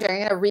is what I'm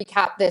doing. I'm going to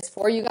recap this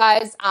for you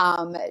guys.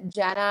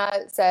 Jenna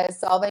says,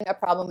 solving a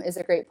problem is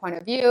a great point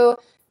of view.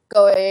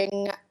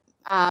 Going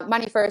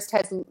money first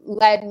has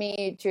led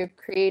me to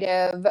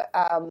creative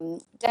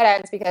dead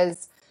ends,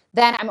 because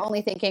then I'm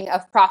only thinking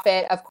of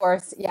profit. Of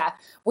course, yeah,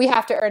 we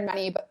have to earn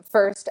money, but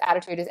first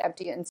attitude is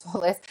empty and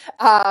soulless.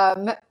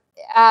 So,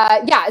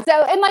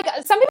 and like,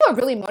 some people are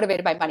really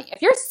motivated by money.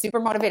 If you're super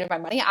motivated by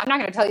money, I'm not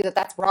going to tell you that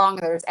that's wrong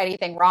or there's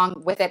anything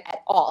wrong with it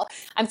at all.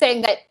 I'm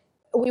saying that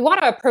we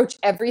want to approach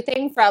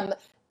everything from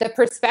the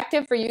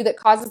perspective for you that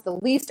causes the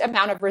least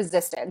amount of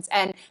resistance.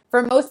 And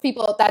for most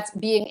people, that's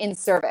being in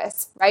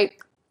service, right?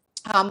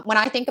 When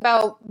I think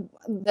about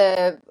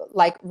the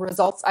like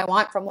results I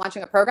want from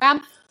launching a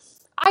program,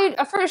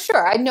 for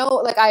sure, I know,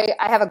 like, I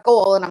have a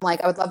goal and I'm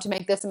like, I would love to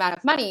make this amount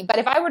of money. But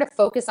if I were to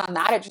focus on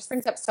that, it just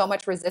brings up so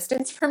much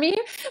resistance for me,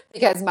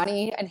 because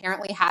money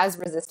inherently has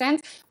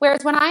resistance.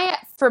 Whereas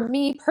for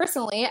me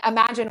personally,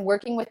 imagine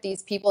working with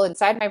these people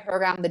inside my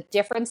program, the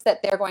difference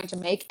that they're going to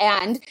make,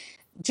 and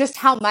just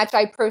how much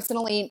I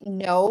personally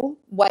know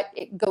what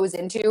it goes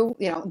into,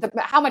 you know,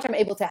 how much I'm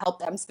able to help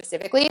them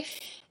specifically.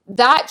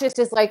 That just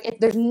is like,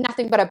 there's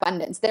nothing but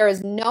abundance. There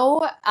is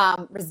no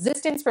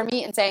resistance for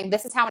me in saying,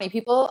 this is how many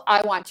people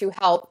I want to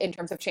help in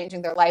terms of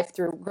changing their life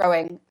through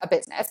growing a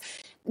business.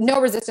 No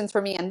resistance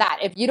for me in that.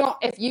 If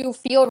you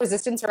feel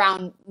resistance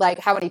around like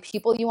how many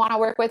people you want to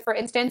work with, for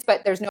instance,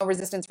 but there's no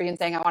resistance for you in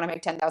saying, I want to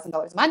make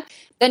 $10,000 a month,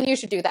 then you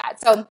should do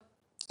that. So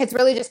it's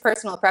really just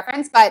personal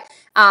preference. But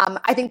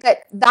I think that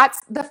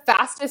that's the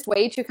fastest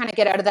way to kind of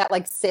get out of that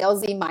like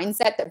salesy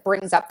mindset that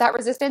brings up that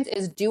resistance,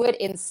 is do it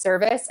in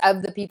service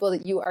of the people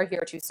that you are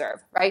here to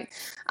serve, right?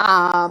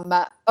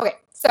 Okay,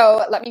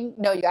 so let me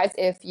know, you guys,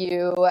 if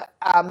you,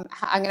 I'm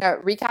going to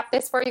recap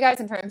this for you guys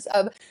in terms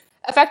of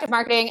effective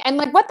marketing and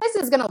like what this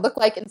is going to look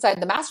like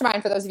inside the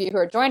mastermind for those of you who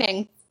are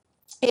joining.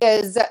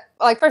 Is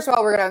like, first of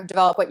all, we're going to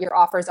develop what your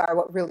offers are,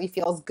 what really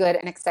feels good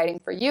and exciting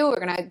for you. We're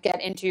going to get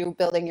into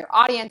building your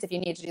audience if you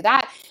need to do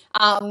that.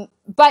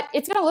 But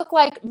it's going to look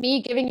like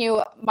me giving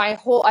you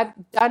I've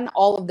done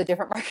all of the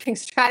different marketing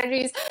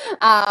strategies.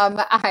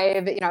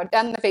 I've,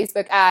 done the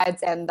Facebook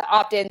ads and the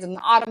opt-ins and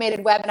the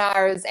automated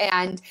webinars,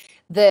 and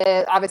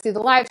obviously the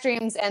live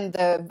streams and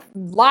the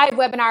live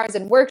webinars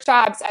and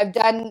workshops. I've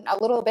done a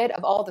little bit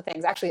of all the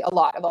things, actually a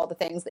lot of all the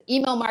things, the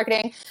email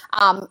marketing.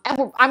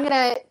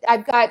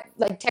 I've got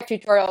like tech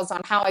tutorials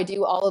on how I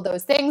do all of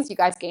those things. You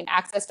guys gain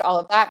access to all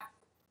of that.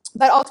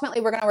 But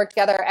ultimately, we're going to work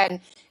together and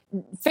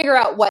figure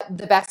out what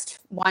the best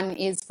one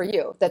is for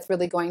you that's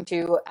really going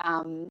to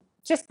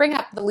just bring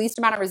up the least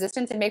amount of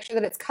resistance and make sure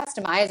that it's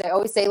customized. I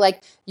always say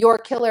like your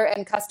killer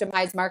and custom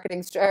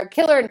marketing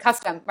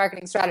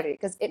strategy,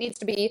 because it needs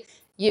to be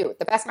you.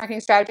 The best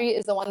marketing strategy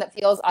is the one that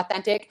feels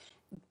authentic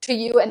to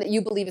you and that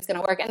you believe is going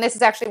to work. And this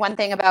is actually one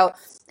thing about,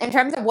 in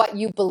terms of what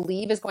you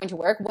believe is going to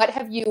work, what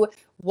have you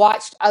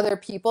watched other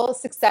people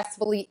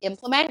successfully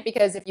implement?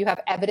 Because if you have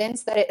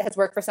evidence that it has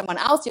worked for someone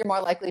else, you're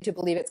more likely to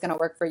believe it's going to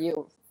work for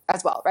you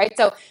as well, right?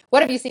 So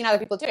what have you seen other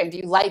people doing? Do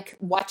you like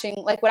watching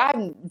like what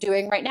I'm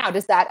doing right now?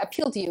 Does that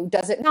appeal to you?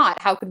 Does it not?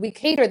 How could we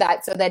cater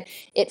that so that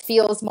it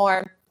feels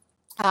more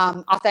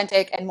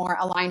authentic and more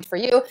aligned for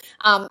you?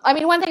 I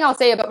mean, one thing I'll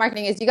say about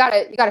marketing is you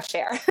gotta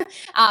share.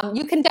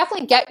 You can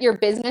definitely get your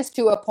business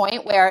to a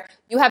point where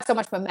you have so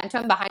much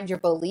momentum behind your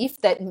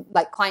belief that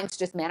like clients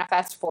just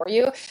manifest for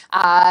you.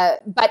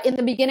 But in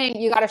the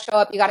beginning, you gotta show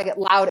up. You gotta get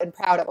loud and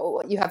proud of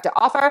what you have to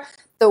offer.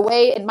 The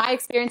way, in my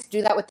experience, to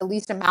do that with the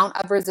least amount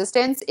of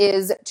resistance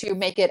is to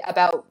make it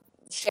about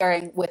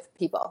sharing with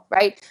people,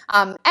 right?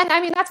 And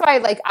I mean, that's why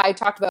like I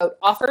talked about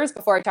offers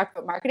before I talked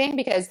about marketing,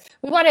 because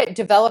we want to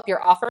develop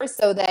your offers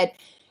so that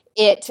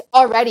it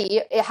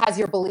has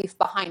your belief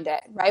behind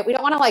it, right? We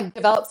don't want to like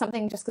develop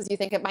something just because you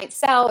think it might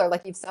sell or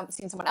like you've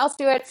seen someone else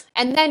do it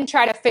and then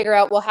try to figure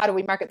out, well, how do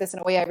we market this in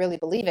a way I really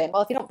believe in?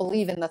 Well, if you don't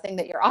believe in the thing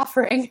that you're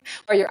offering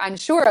or you're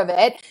unsure of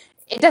it,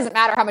 it doesn't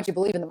matter how much you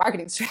believe in the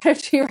marketing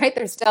strategy, right?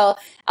 There's still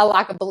a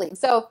lack of belief.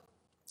 So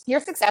your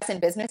success in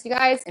business, you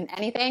guys, in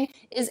anything,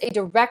 is a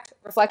direct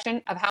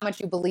reflection of how much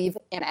you believe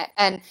in it.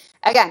 And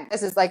again,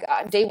 this is like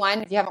day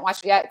one. If you haven't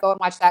watched it yet, go and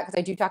watch that, because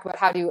I do talk about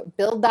how to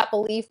build that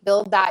belief,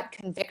 build that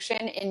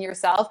conviction in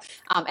yourself.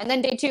 And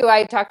then day two,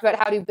 I talked about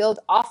how to build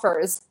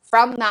offers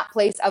from that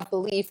place of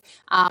belief,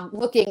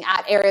 looking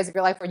at areas of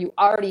your life where you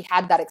already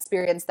had that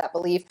experience, that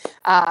belief.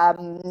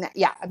 I'm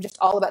just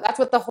all about, that's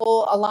what the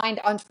whole aligned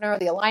entrepreneur,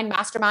 the aligned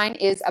mastermind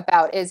is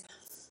about.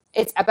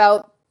 It's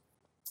about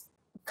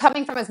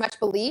coming from as much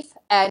belief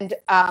and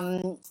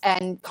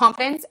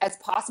confidence as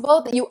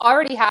possible that you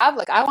already have.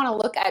 Like, I want to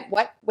look at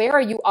where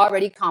are you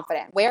already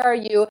confident? Where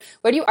do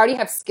you already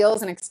have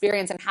skills and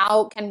experience, and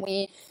how can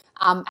we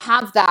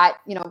have that,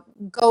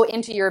 go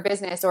into your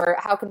business, or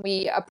how can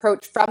we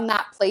approach from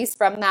that place,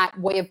 from that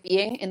way of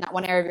being in that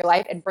one area of your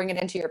life and bring it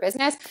into your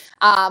business?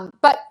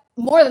 But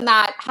more than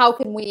that,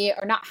 we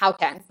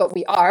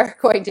are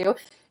going to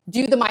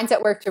do the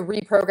mindset work to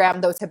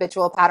reprogram those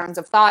habitual patterns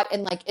of thought.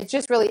 And like, it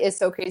just really is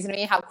so crazy to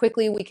me how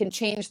quickly we can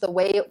change the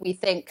way we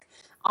think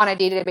on a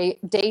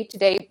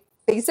day-to-day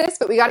basis.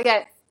 But we got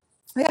to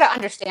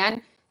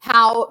understand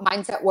how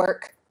mindset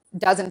work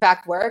does in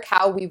fact work,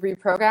 how we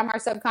reprogram our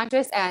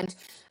subconscious, and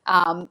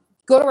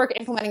go to work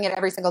implementing it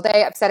every single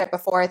day. I've said it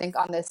before, I think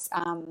on this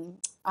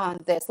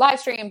live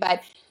stream,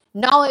 but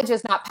knowledge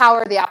is not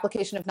power. The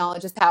application of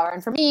knowledge is power.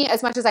 And for me,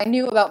 as much as I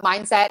knew about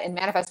mindset and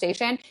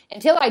manifestation,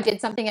 until I did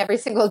something every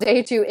single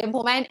day to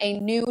implement a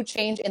new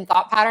change in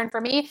thought pattern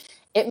for me,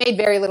 it made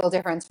very little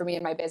difference for me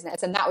in my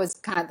business. And that was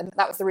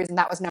the reason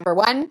that was number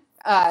one.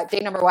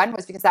 Day number one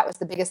was because that was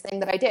the biggest thing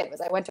that I did,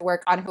 was I went to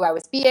work on who I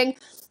was being.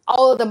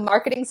 All of the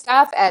marketing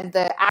stuff and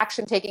the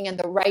action taking and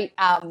the right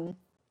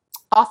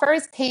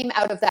offers came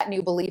out of that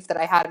new belief that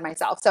I had in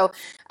myself. So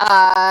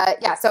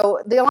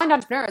so the aligned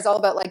entrepreneur is all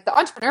about, like, the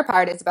entrepreneur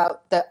part is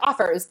about the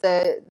offers,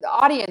 the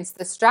audience,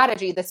 the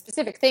strategy, the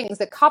specific things,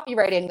 the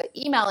copywriting, the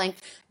emailing,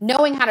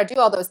 knowing how to do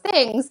all those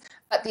things.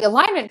 But the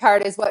alignment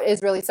part is what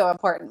is really so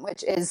important,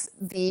 which is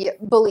the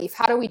belief.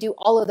 How do we do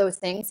all of those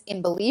things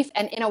in belief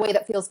and in a way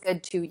that feels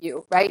good to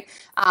you, right?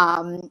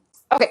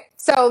 Okay,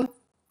 so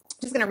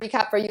just going to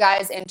recap for you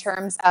guys in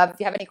terms of, if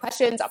you have any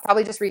questions, I'll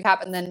probably just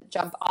recap and then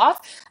jump off.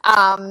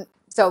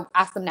 So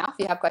ask them now if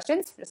you have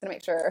questions. I'm just going to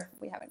make sure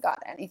we haven't got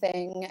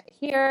anything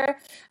here.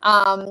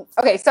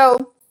 Okay,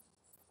 so,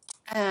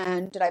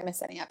 and did I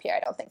miss any up here? I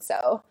don't think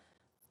so.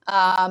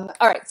 All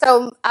right,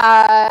 so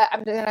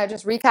I'm going to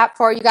just recap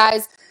for you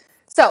guys.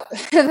 So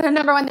the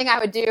number one thing I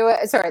would do,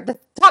 the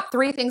top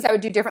three things I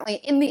would do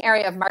differently in the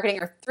area of marketing,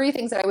 or three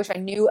things that I wish I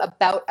knew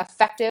about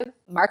effective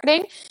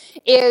marketing,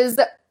 is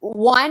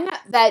one,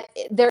 that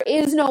there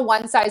is no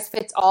one size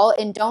fits all,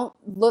 and don't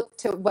look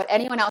to what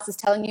anyone else is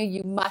telling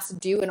you must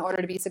do in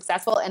order to be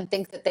successful and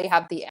think that they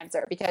have the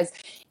answer, because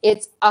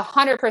it's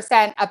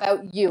 100%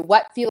 about you,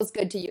 what feels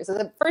good to you. So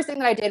the first thing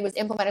that I did was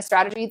implement a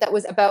strategy that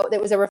was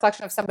a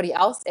reflection of somebody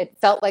else. It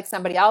felt like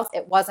somebody else.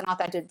 It wasn't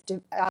authentic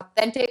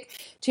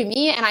to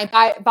me. And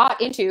I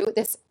bought into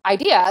this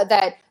idea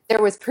that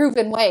there was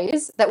proven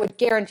ways that would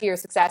guarantee your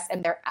success,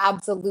 and there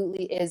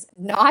absolutely is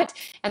not.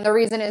 And the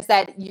reason is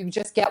that you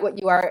just get what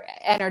you are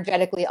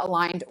energetically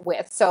aligned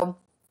with. So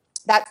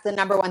that's the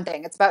number one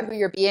thing. It's about who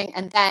you're being,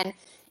 and then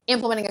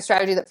implementing a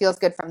strategy that feels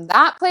good from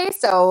that place.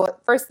 So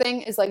first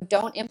thing is, like,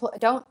 don't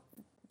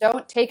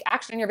don't take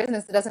action in your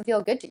business that doesn't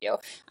feel good to you.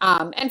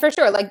 And for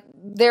sure, like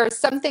there's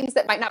some things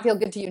that might not feel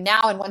good to you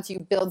now. And once you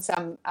build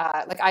some,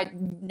 like I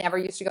never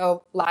used to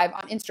go live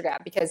on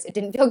Instagram because it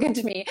didn't feel good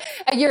to me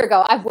a year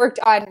ago. I've worked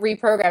on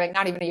reprogramming,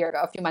 not even a year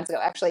ago, a few months ago,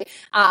 actually.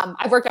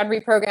 I've worked on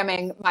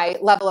reprogramming my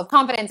level of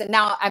confidence, and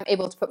now I'm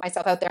able to put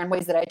myself out there in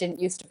ways that I didn't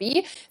used to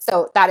be.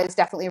 So that is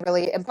definitely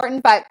really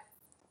important. But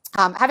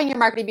having your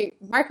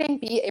marketing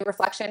be a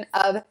reflection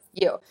of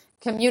you,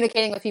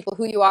 communicating with people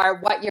who you are,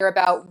 what you're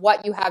about,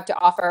 what you have to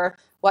offer,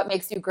 what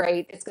makes you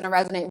great. It's going to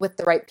resonate with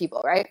the right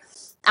people, right?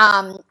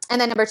 And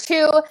then number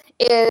two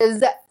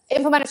is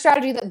implement a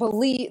strategy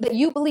that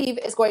you believe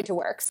is going to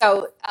work.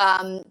 So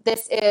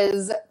this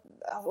is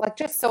like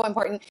just so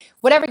important.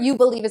 Whatever you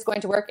believe is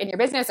going to work in your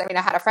business. I mean,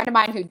 I had a friend of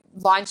mine who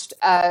launched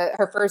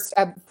her first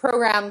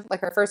program, like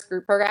her first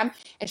group program,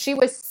 and she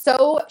was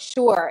so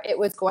sure it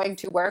was going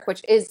to work,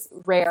 which is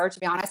rare, to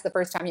be honest, the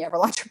first time you ever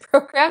launch a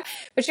program.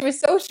 But she was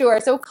so sure,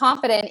 so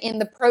confident in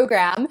the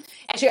program,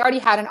 and she already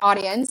had an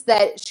audience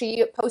that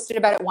she posted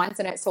about it once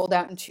and it sold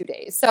out in 2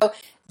 days. So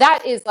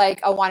that is like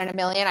a 1 in a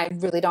million. I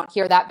really don't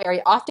hear that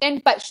very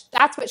often, but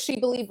that's what she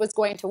believed was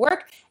going to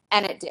work.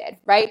 And it did,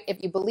 right?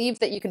 If you believe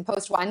that you can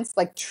post once,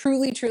 like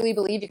truly, truly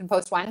believe you can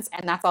post once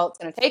and that's all it's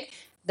going to take,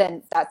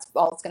 then that's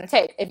all it's going to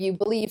take. If you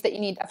believe that you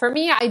need, for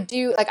me,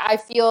 I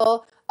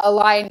feel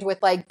aligned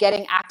with like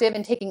getting active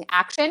and taking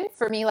action.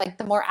 For me, like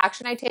the more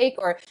action I take,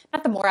 or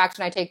not the more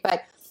action I take,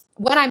 but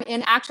when I'm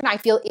in action, I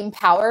feel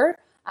empowered,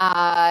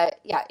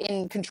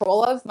 in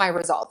control of my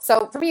results.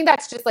 So for me,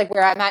 that's just like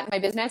where I'm at in my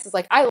business is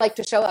like, I like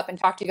to show up and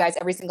talk to you guys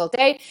every single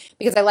day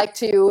because I like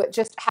to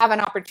just have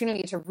an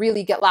opportunity to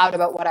really get loud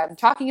about what I'm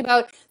talking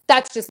about.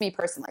 That's just me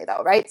personally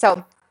though, right?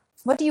 So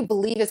what do you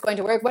believe is going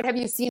to work? What have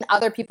you seen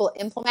other people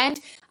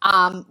implement?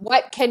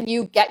 What can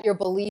you get your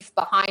belief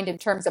behind in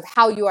terms of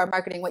how you are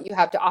marketing what you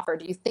have to offer?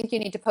 Do you think you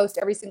need to post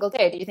every single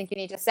day? Do you think you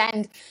need to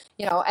send,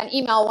 an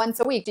email once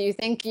a week? Do you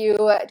think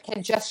you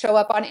can just show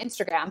up on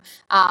Instagram?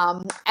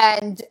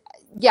 And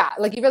yeah,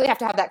 like you really have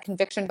to have that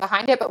conviction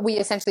behind it. But we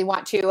essentially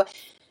want to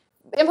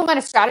implement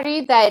a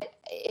strategy that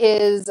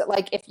is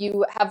like, if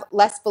you have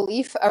less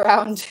belief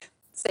around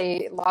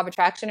say law of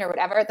attraction or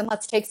whatever, then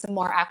let's take some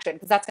more action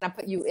because that's going to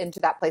put you into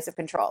that place of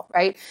control,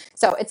 right?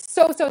 So it's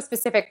so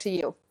specific to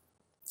you.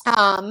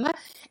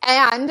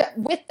 And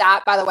with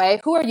that, by the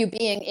way, who are you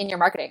being in your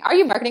marketing? Are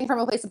you marketing from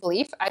a place of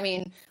belief? I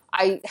mean,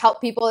 I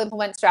help people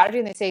implement strategy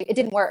and they say it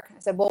didn't work. I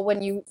said, well,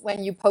 when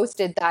you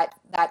posted that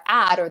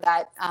ad or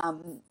that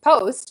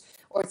post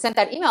or sent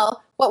that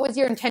email, what was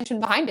your intention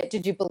behind it?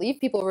 Did you believe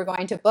people were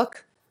going to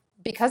book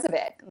because of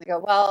it? And they go,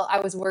 well, I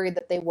was worried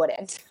that they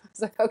wouldn't. I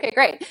was like, okay,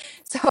 great.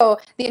 So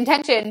the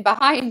intention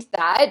behind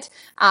that,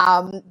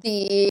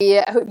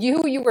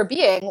 who you were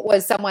being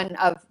was someone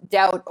of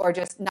doubt or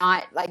just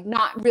not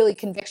really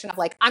conviction of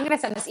like, I'm going to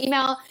send this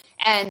email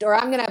or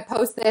I'm going to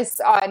post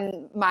this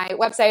on my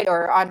website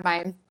or on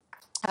my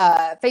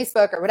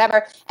Facebook or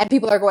whatever, and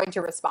people are going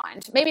to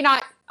respond. Maybe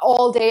not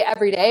all day,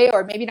 every day,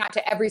 or maybe not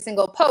to every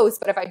single post,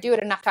 but if I do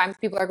it enough times,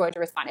 people are going to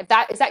respond. Is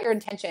that your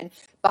intention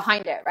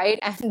behind it, right?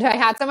 And I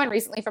had someone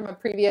recently from a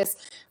previous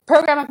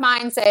program of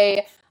mine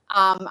say,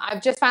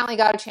 I've just finally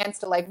got a chance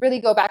to like really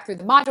go back through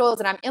the modules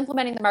and I'm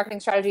implementing the marketing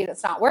strategy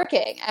that's not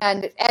working.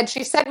 And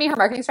she sent me her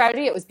marketing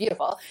strategy. It was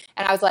beautiful.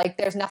 And I was like,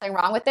 there's nothing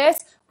wrong with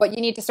this. What you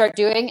need to start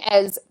doing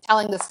is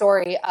telling the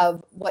story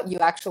of what you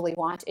actually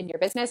want in your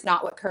business,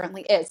 not what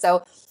currently is.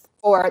 So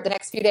for the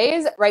next few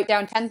days, write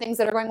down 10 things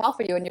that are going well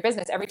for you in your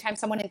business. Every time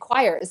someone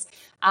inquires,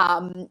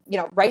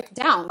 write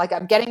down, like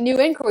I'm getting new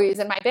inquiries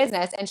in my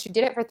business. And she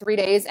did it for 3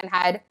 days and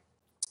had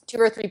 2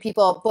 or 3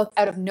 people booked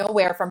out of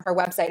nowhere from her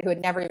website who had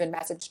never even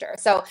messaged her.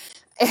 So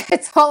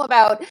it's all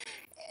about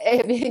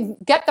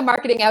get the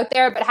marketing out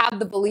there, but have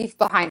the belief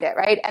behind it,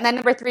 right? And then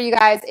number 3, you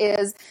guys,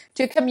 is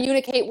to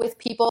communicate with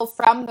people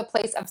from the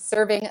place of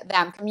serving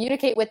them.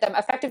 Communicate with them,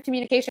 effective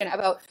communication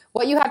about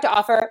what you have to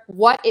offer,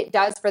 what it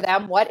does for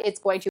them, what it's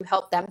going to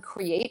help them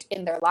create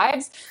in their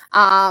lives.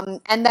 And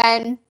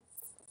then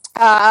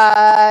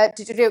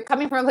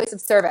coming from a place of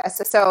service.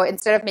 So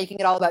instead of making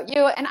it all about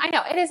you, and I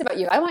know it is about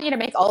you, I want you to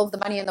make all of the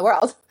money in the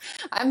world.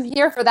 I'm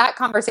here for that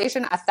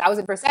conversation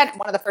 1,000%.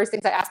 One of the first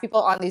things I ask people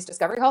on these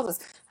discovery calls is,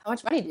 how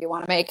much money do you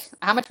want to make?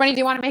 How much money do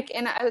you want to make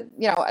in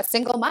a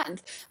single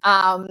month,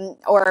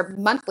 or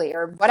monthly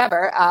or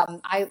whatever?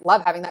 I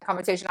love having that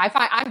conversation. I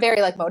find I'm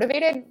very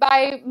motivated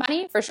by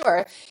money for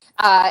sure.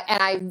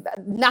 And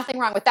nothing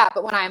wrong with that.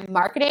 But when I'm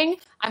marketing,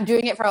 I'm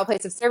doing it from a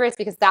place of service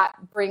because that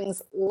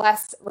brings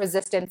less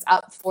resistance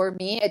up for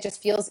me. It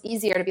just feels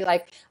easier to be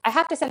like, I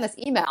have to send this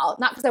email,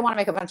 not because I want to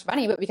make a bunch of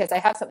money, but because I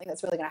have something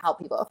that's really going to help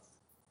people.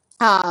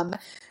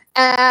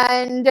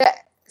 And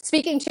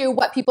speaking to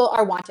what people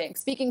are wanting,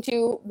 speaking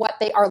to what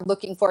they are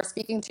looking for,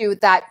 speaking to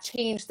that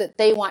change that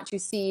they want to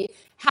see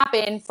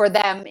happen for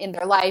them in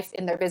their life,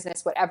 in their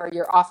business, whatever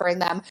you're offering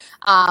them,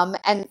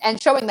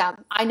 and showing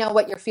them, I know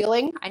what you're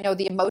feeling. I know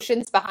the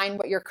emotions behind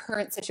what your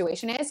current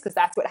situation is, because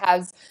that's what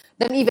has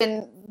them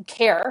even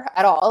care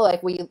at all.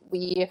 Like we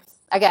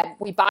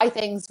buy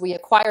things, we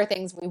acquire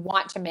things, we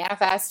want to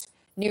manifest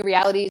new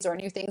realities or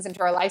new things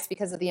into our lives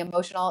because of the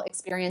emotional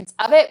experience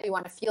of it. We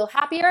want to feel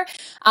happier.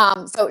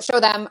 So show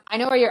them, I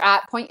know where you're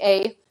at, point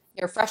A,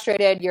 you're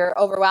frustrated, you're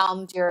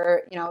overwhelmed,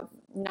 you're,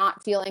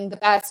 not feeling the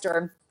best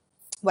or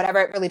whatever.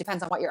 It really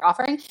depends on what you're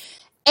offering.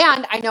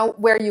 And I know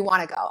where you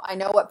want to go. I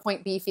know what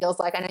point B feels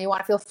like. I know you want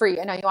to feel free.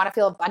 I know you want to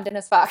feel abundant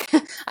as fuck.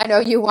 I know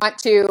you want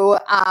to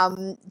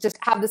just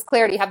have this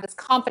clarity, have this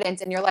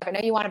confidence in your life. I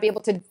know you want to be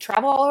able to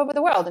travel all over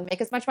the world and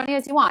make as much money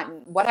as you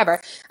want,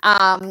 whatever.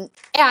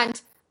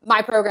 And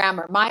my program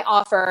or my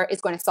offer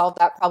is going to solve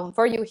that problem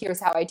for you.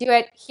 Here's how I do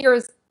it.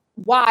 Here's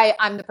why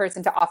I'm the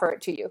person to offer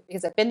it to you,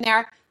 because I've been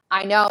there.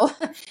 I know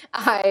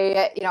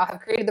I, have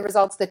created the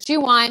results that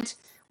you want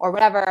or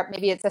whatever.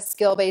 Maybe it's a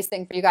skill-based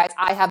thing for you guys.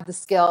 I have the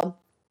skill.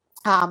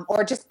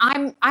 Or just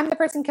I'm the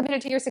person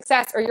committed to your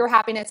success or your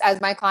happiness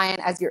as my client,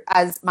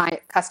 as my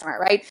customer,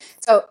 right?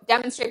 So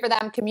demonstrate for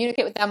them,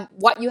 communicate with them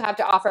what you have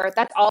to offer.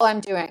 That's all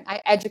I'm doing.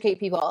 I educate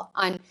people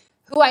on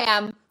who I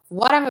am,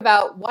 what I'm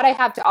about, what I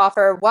have to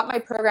offer, what my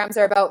programs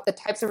are about, the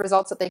types of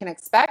results that they can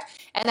expect.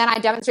 And then I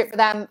demonstrate for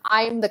them,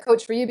 I'm the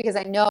coach for you because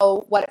I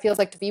know what it feels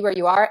like to be where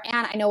you are,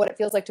 and I know what it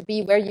feels like to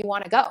be where you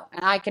want to go.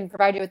 And I can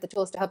provide you with the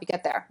tools to help you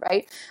get there,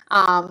 right?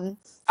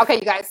 Okay,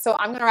 you guys, so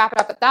I'm going to wrap it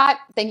up at that.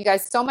 Thank you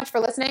guys so much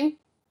for listening.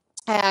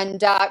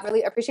 And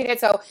really appreciate it.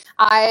 So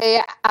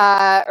I,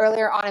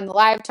 earlier on in the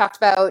live, talked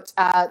about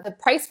the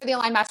price for the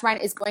Aligned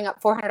Mastermind is going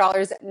up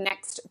 $400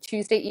 next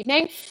Tuesday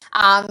evening.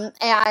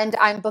 And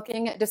I'm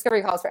booking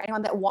discovery calls for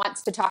anyone that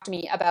wants to talk to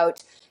me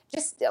about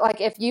just like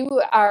if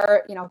you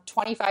are,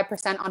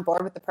 25% on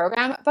board with the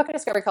program, book a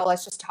discovery call.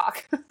 Let's just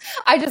talk.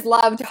 I just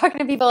love talking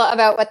to people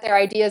about what their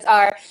ideas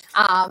are.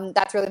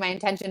 That's really my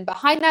intention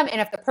behind them. And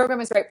if the program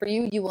is right for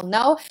you, you will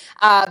know.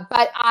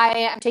 But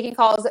I am taking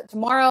calls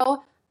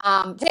tomorrow.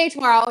 Today,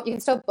 tomorrow, you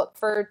can still book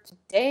for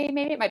today.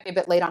 Maybe it might be a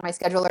bit late on my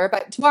scheduler,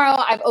 but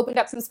tomorrow I've opened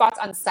up some spots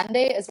on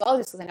Sunday as well,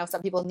 just because I know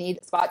some people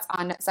need spots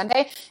on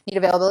Sunday, need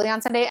availability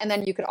on Sunday. And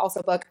then you could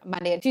also book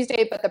Monday and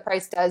Tuesday, but the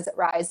price does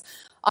rise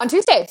on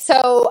Tuesday.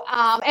 So,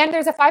 and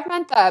there's a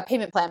 5-month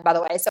payment plan, by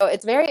the way. So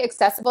it's very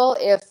accessible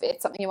if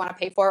it's something you want to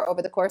pay for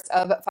over the course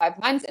of 5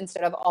 months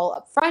instead of all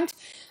up front.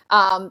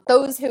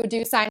 Those who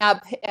do sign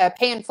up,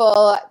 pay in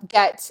full,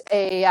 get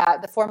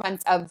the 4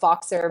 months of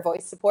Voxer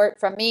voice support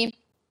from me.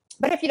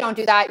 But if you don't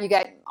do that, you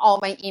get all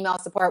my email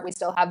support. We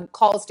still have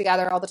calls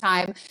together all the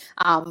time,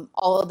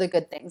 all of the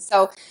good things.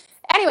 So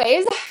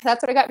anyways,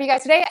 that's what I got for you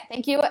guys today.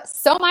 Thank you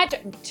so much.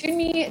 Tune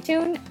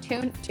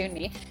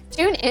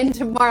in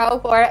tomorrow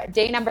for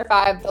day number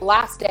 5, the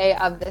last day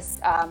of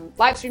this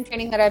live stream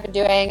training that I've been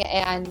doing.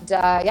 And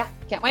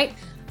can't wait.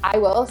 I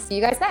will see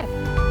you guys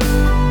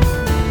then.